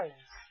size.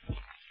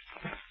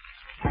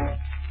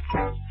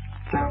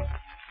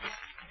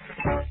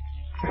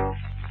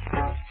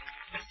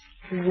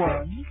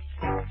 One,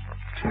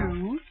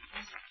 2,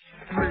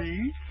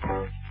 3,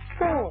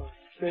 4.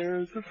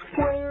 There's a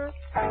square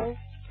out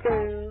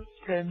there.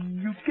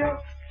 Can you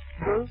guess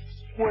the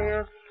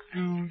square?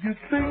 Do you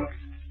think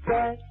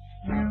that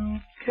you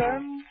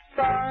can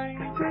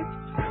find it?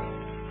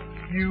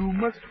 You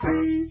must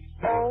be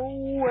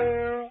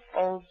aware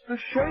of the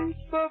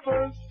shape of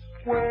a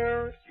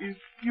square if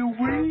you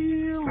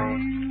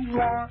really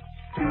want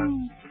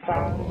to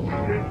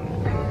find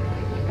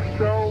it.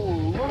 So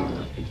look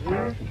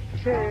with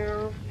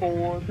care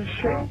for the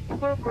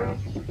shape of a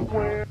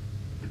square.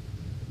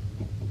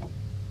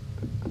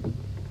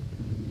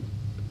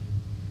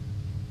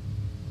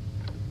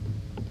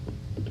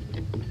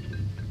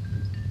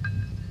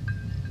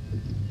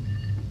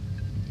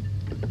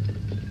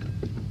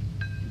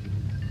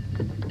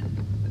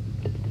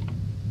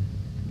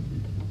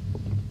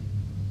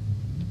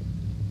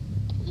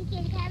 You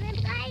can come and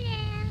play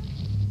now.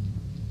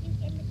 You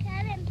can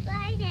come and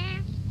play now.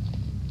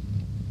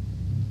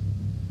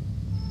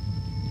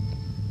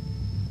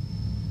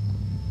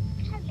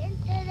 Come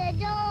into the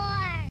door.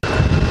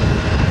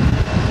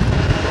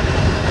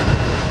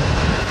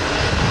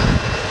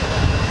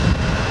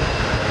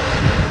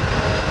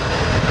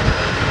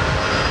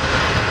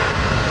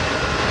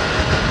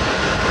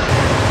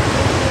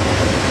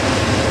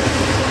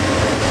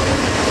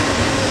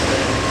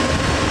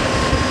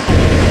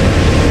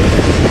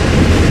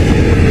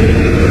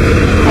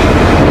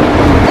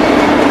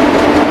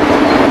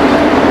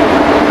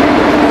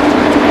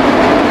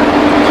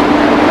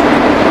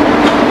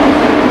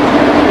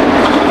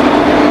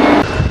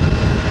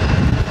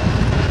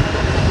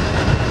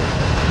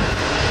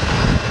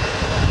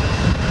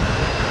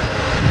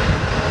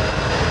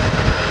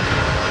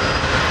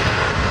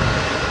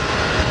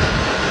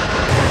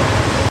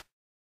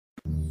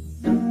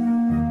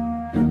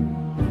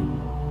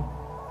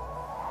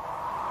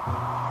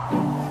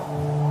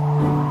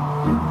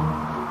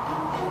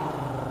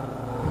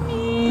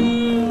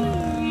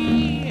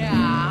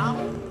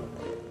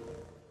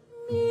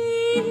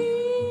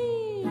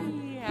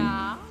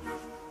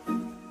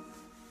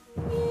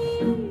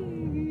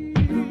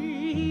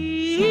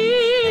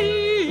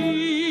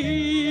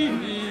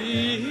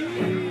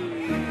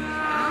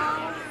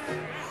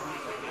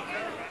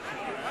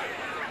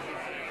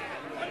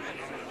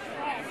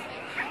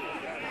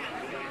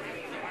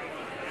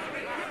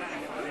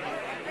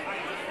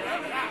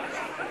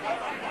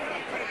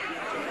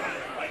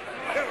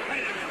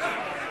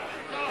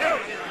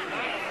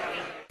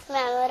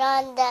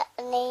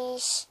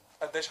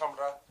 قديش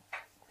عمرك؟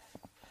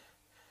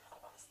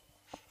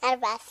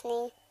 4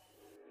 سنين.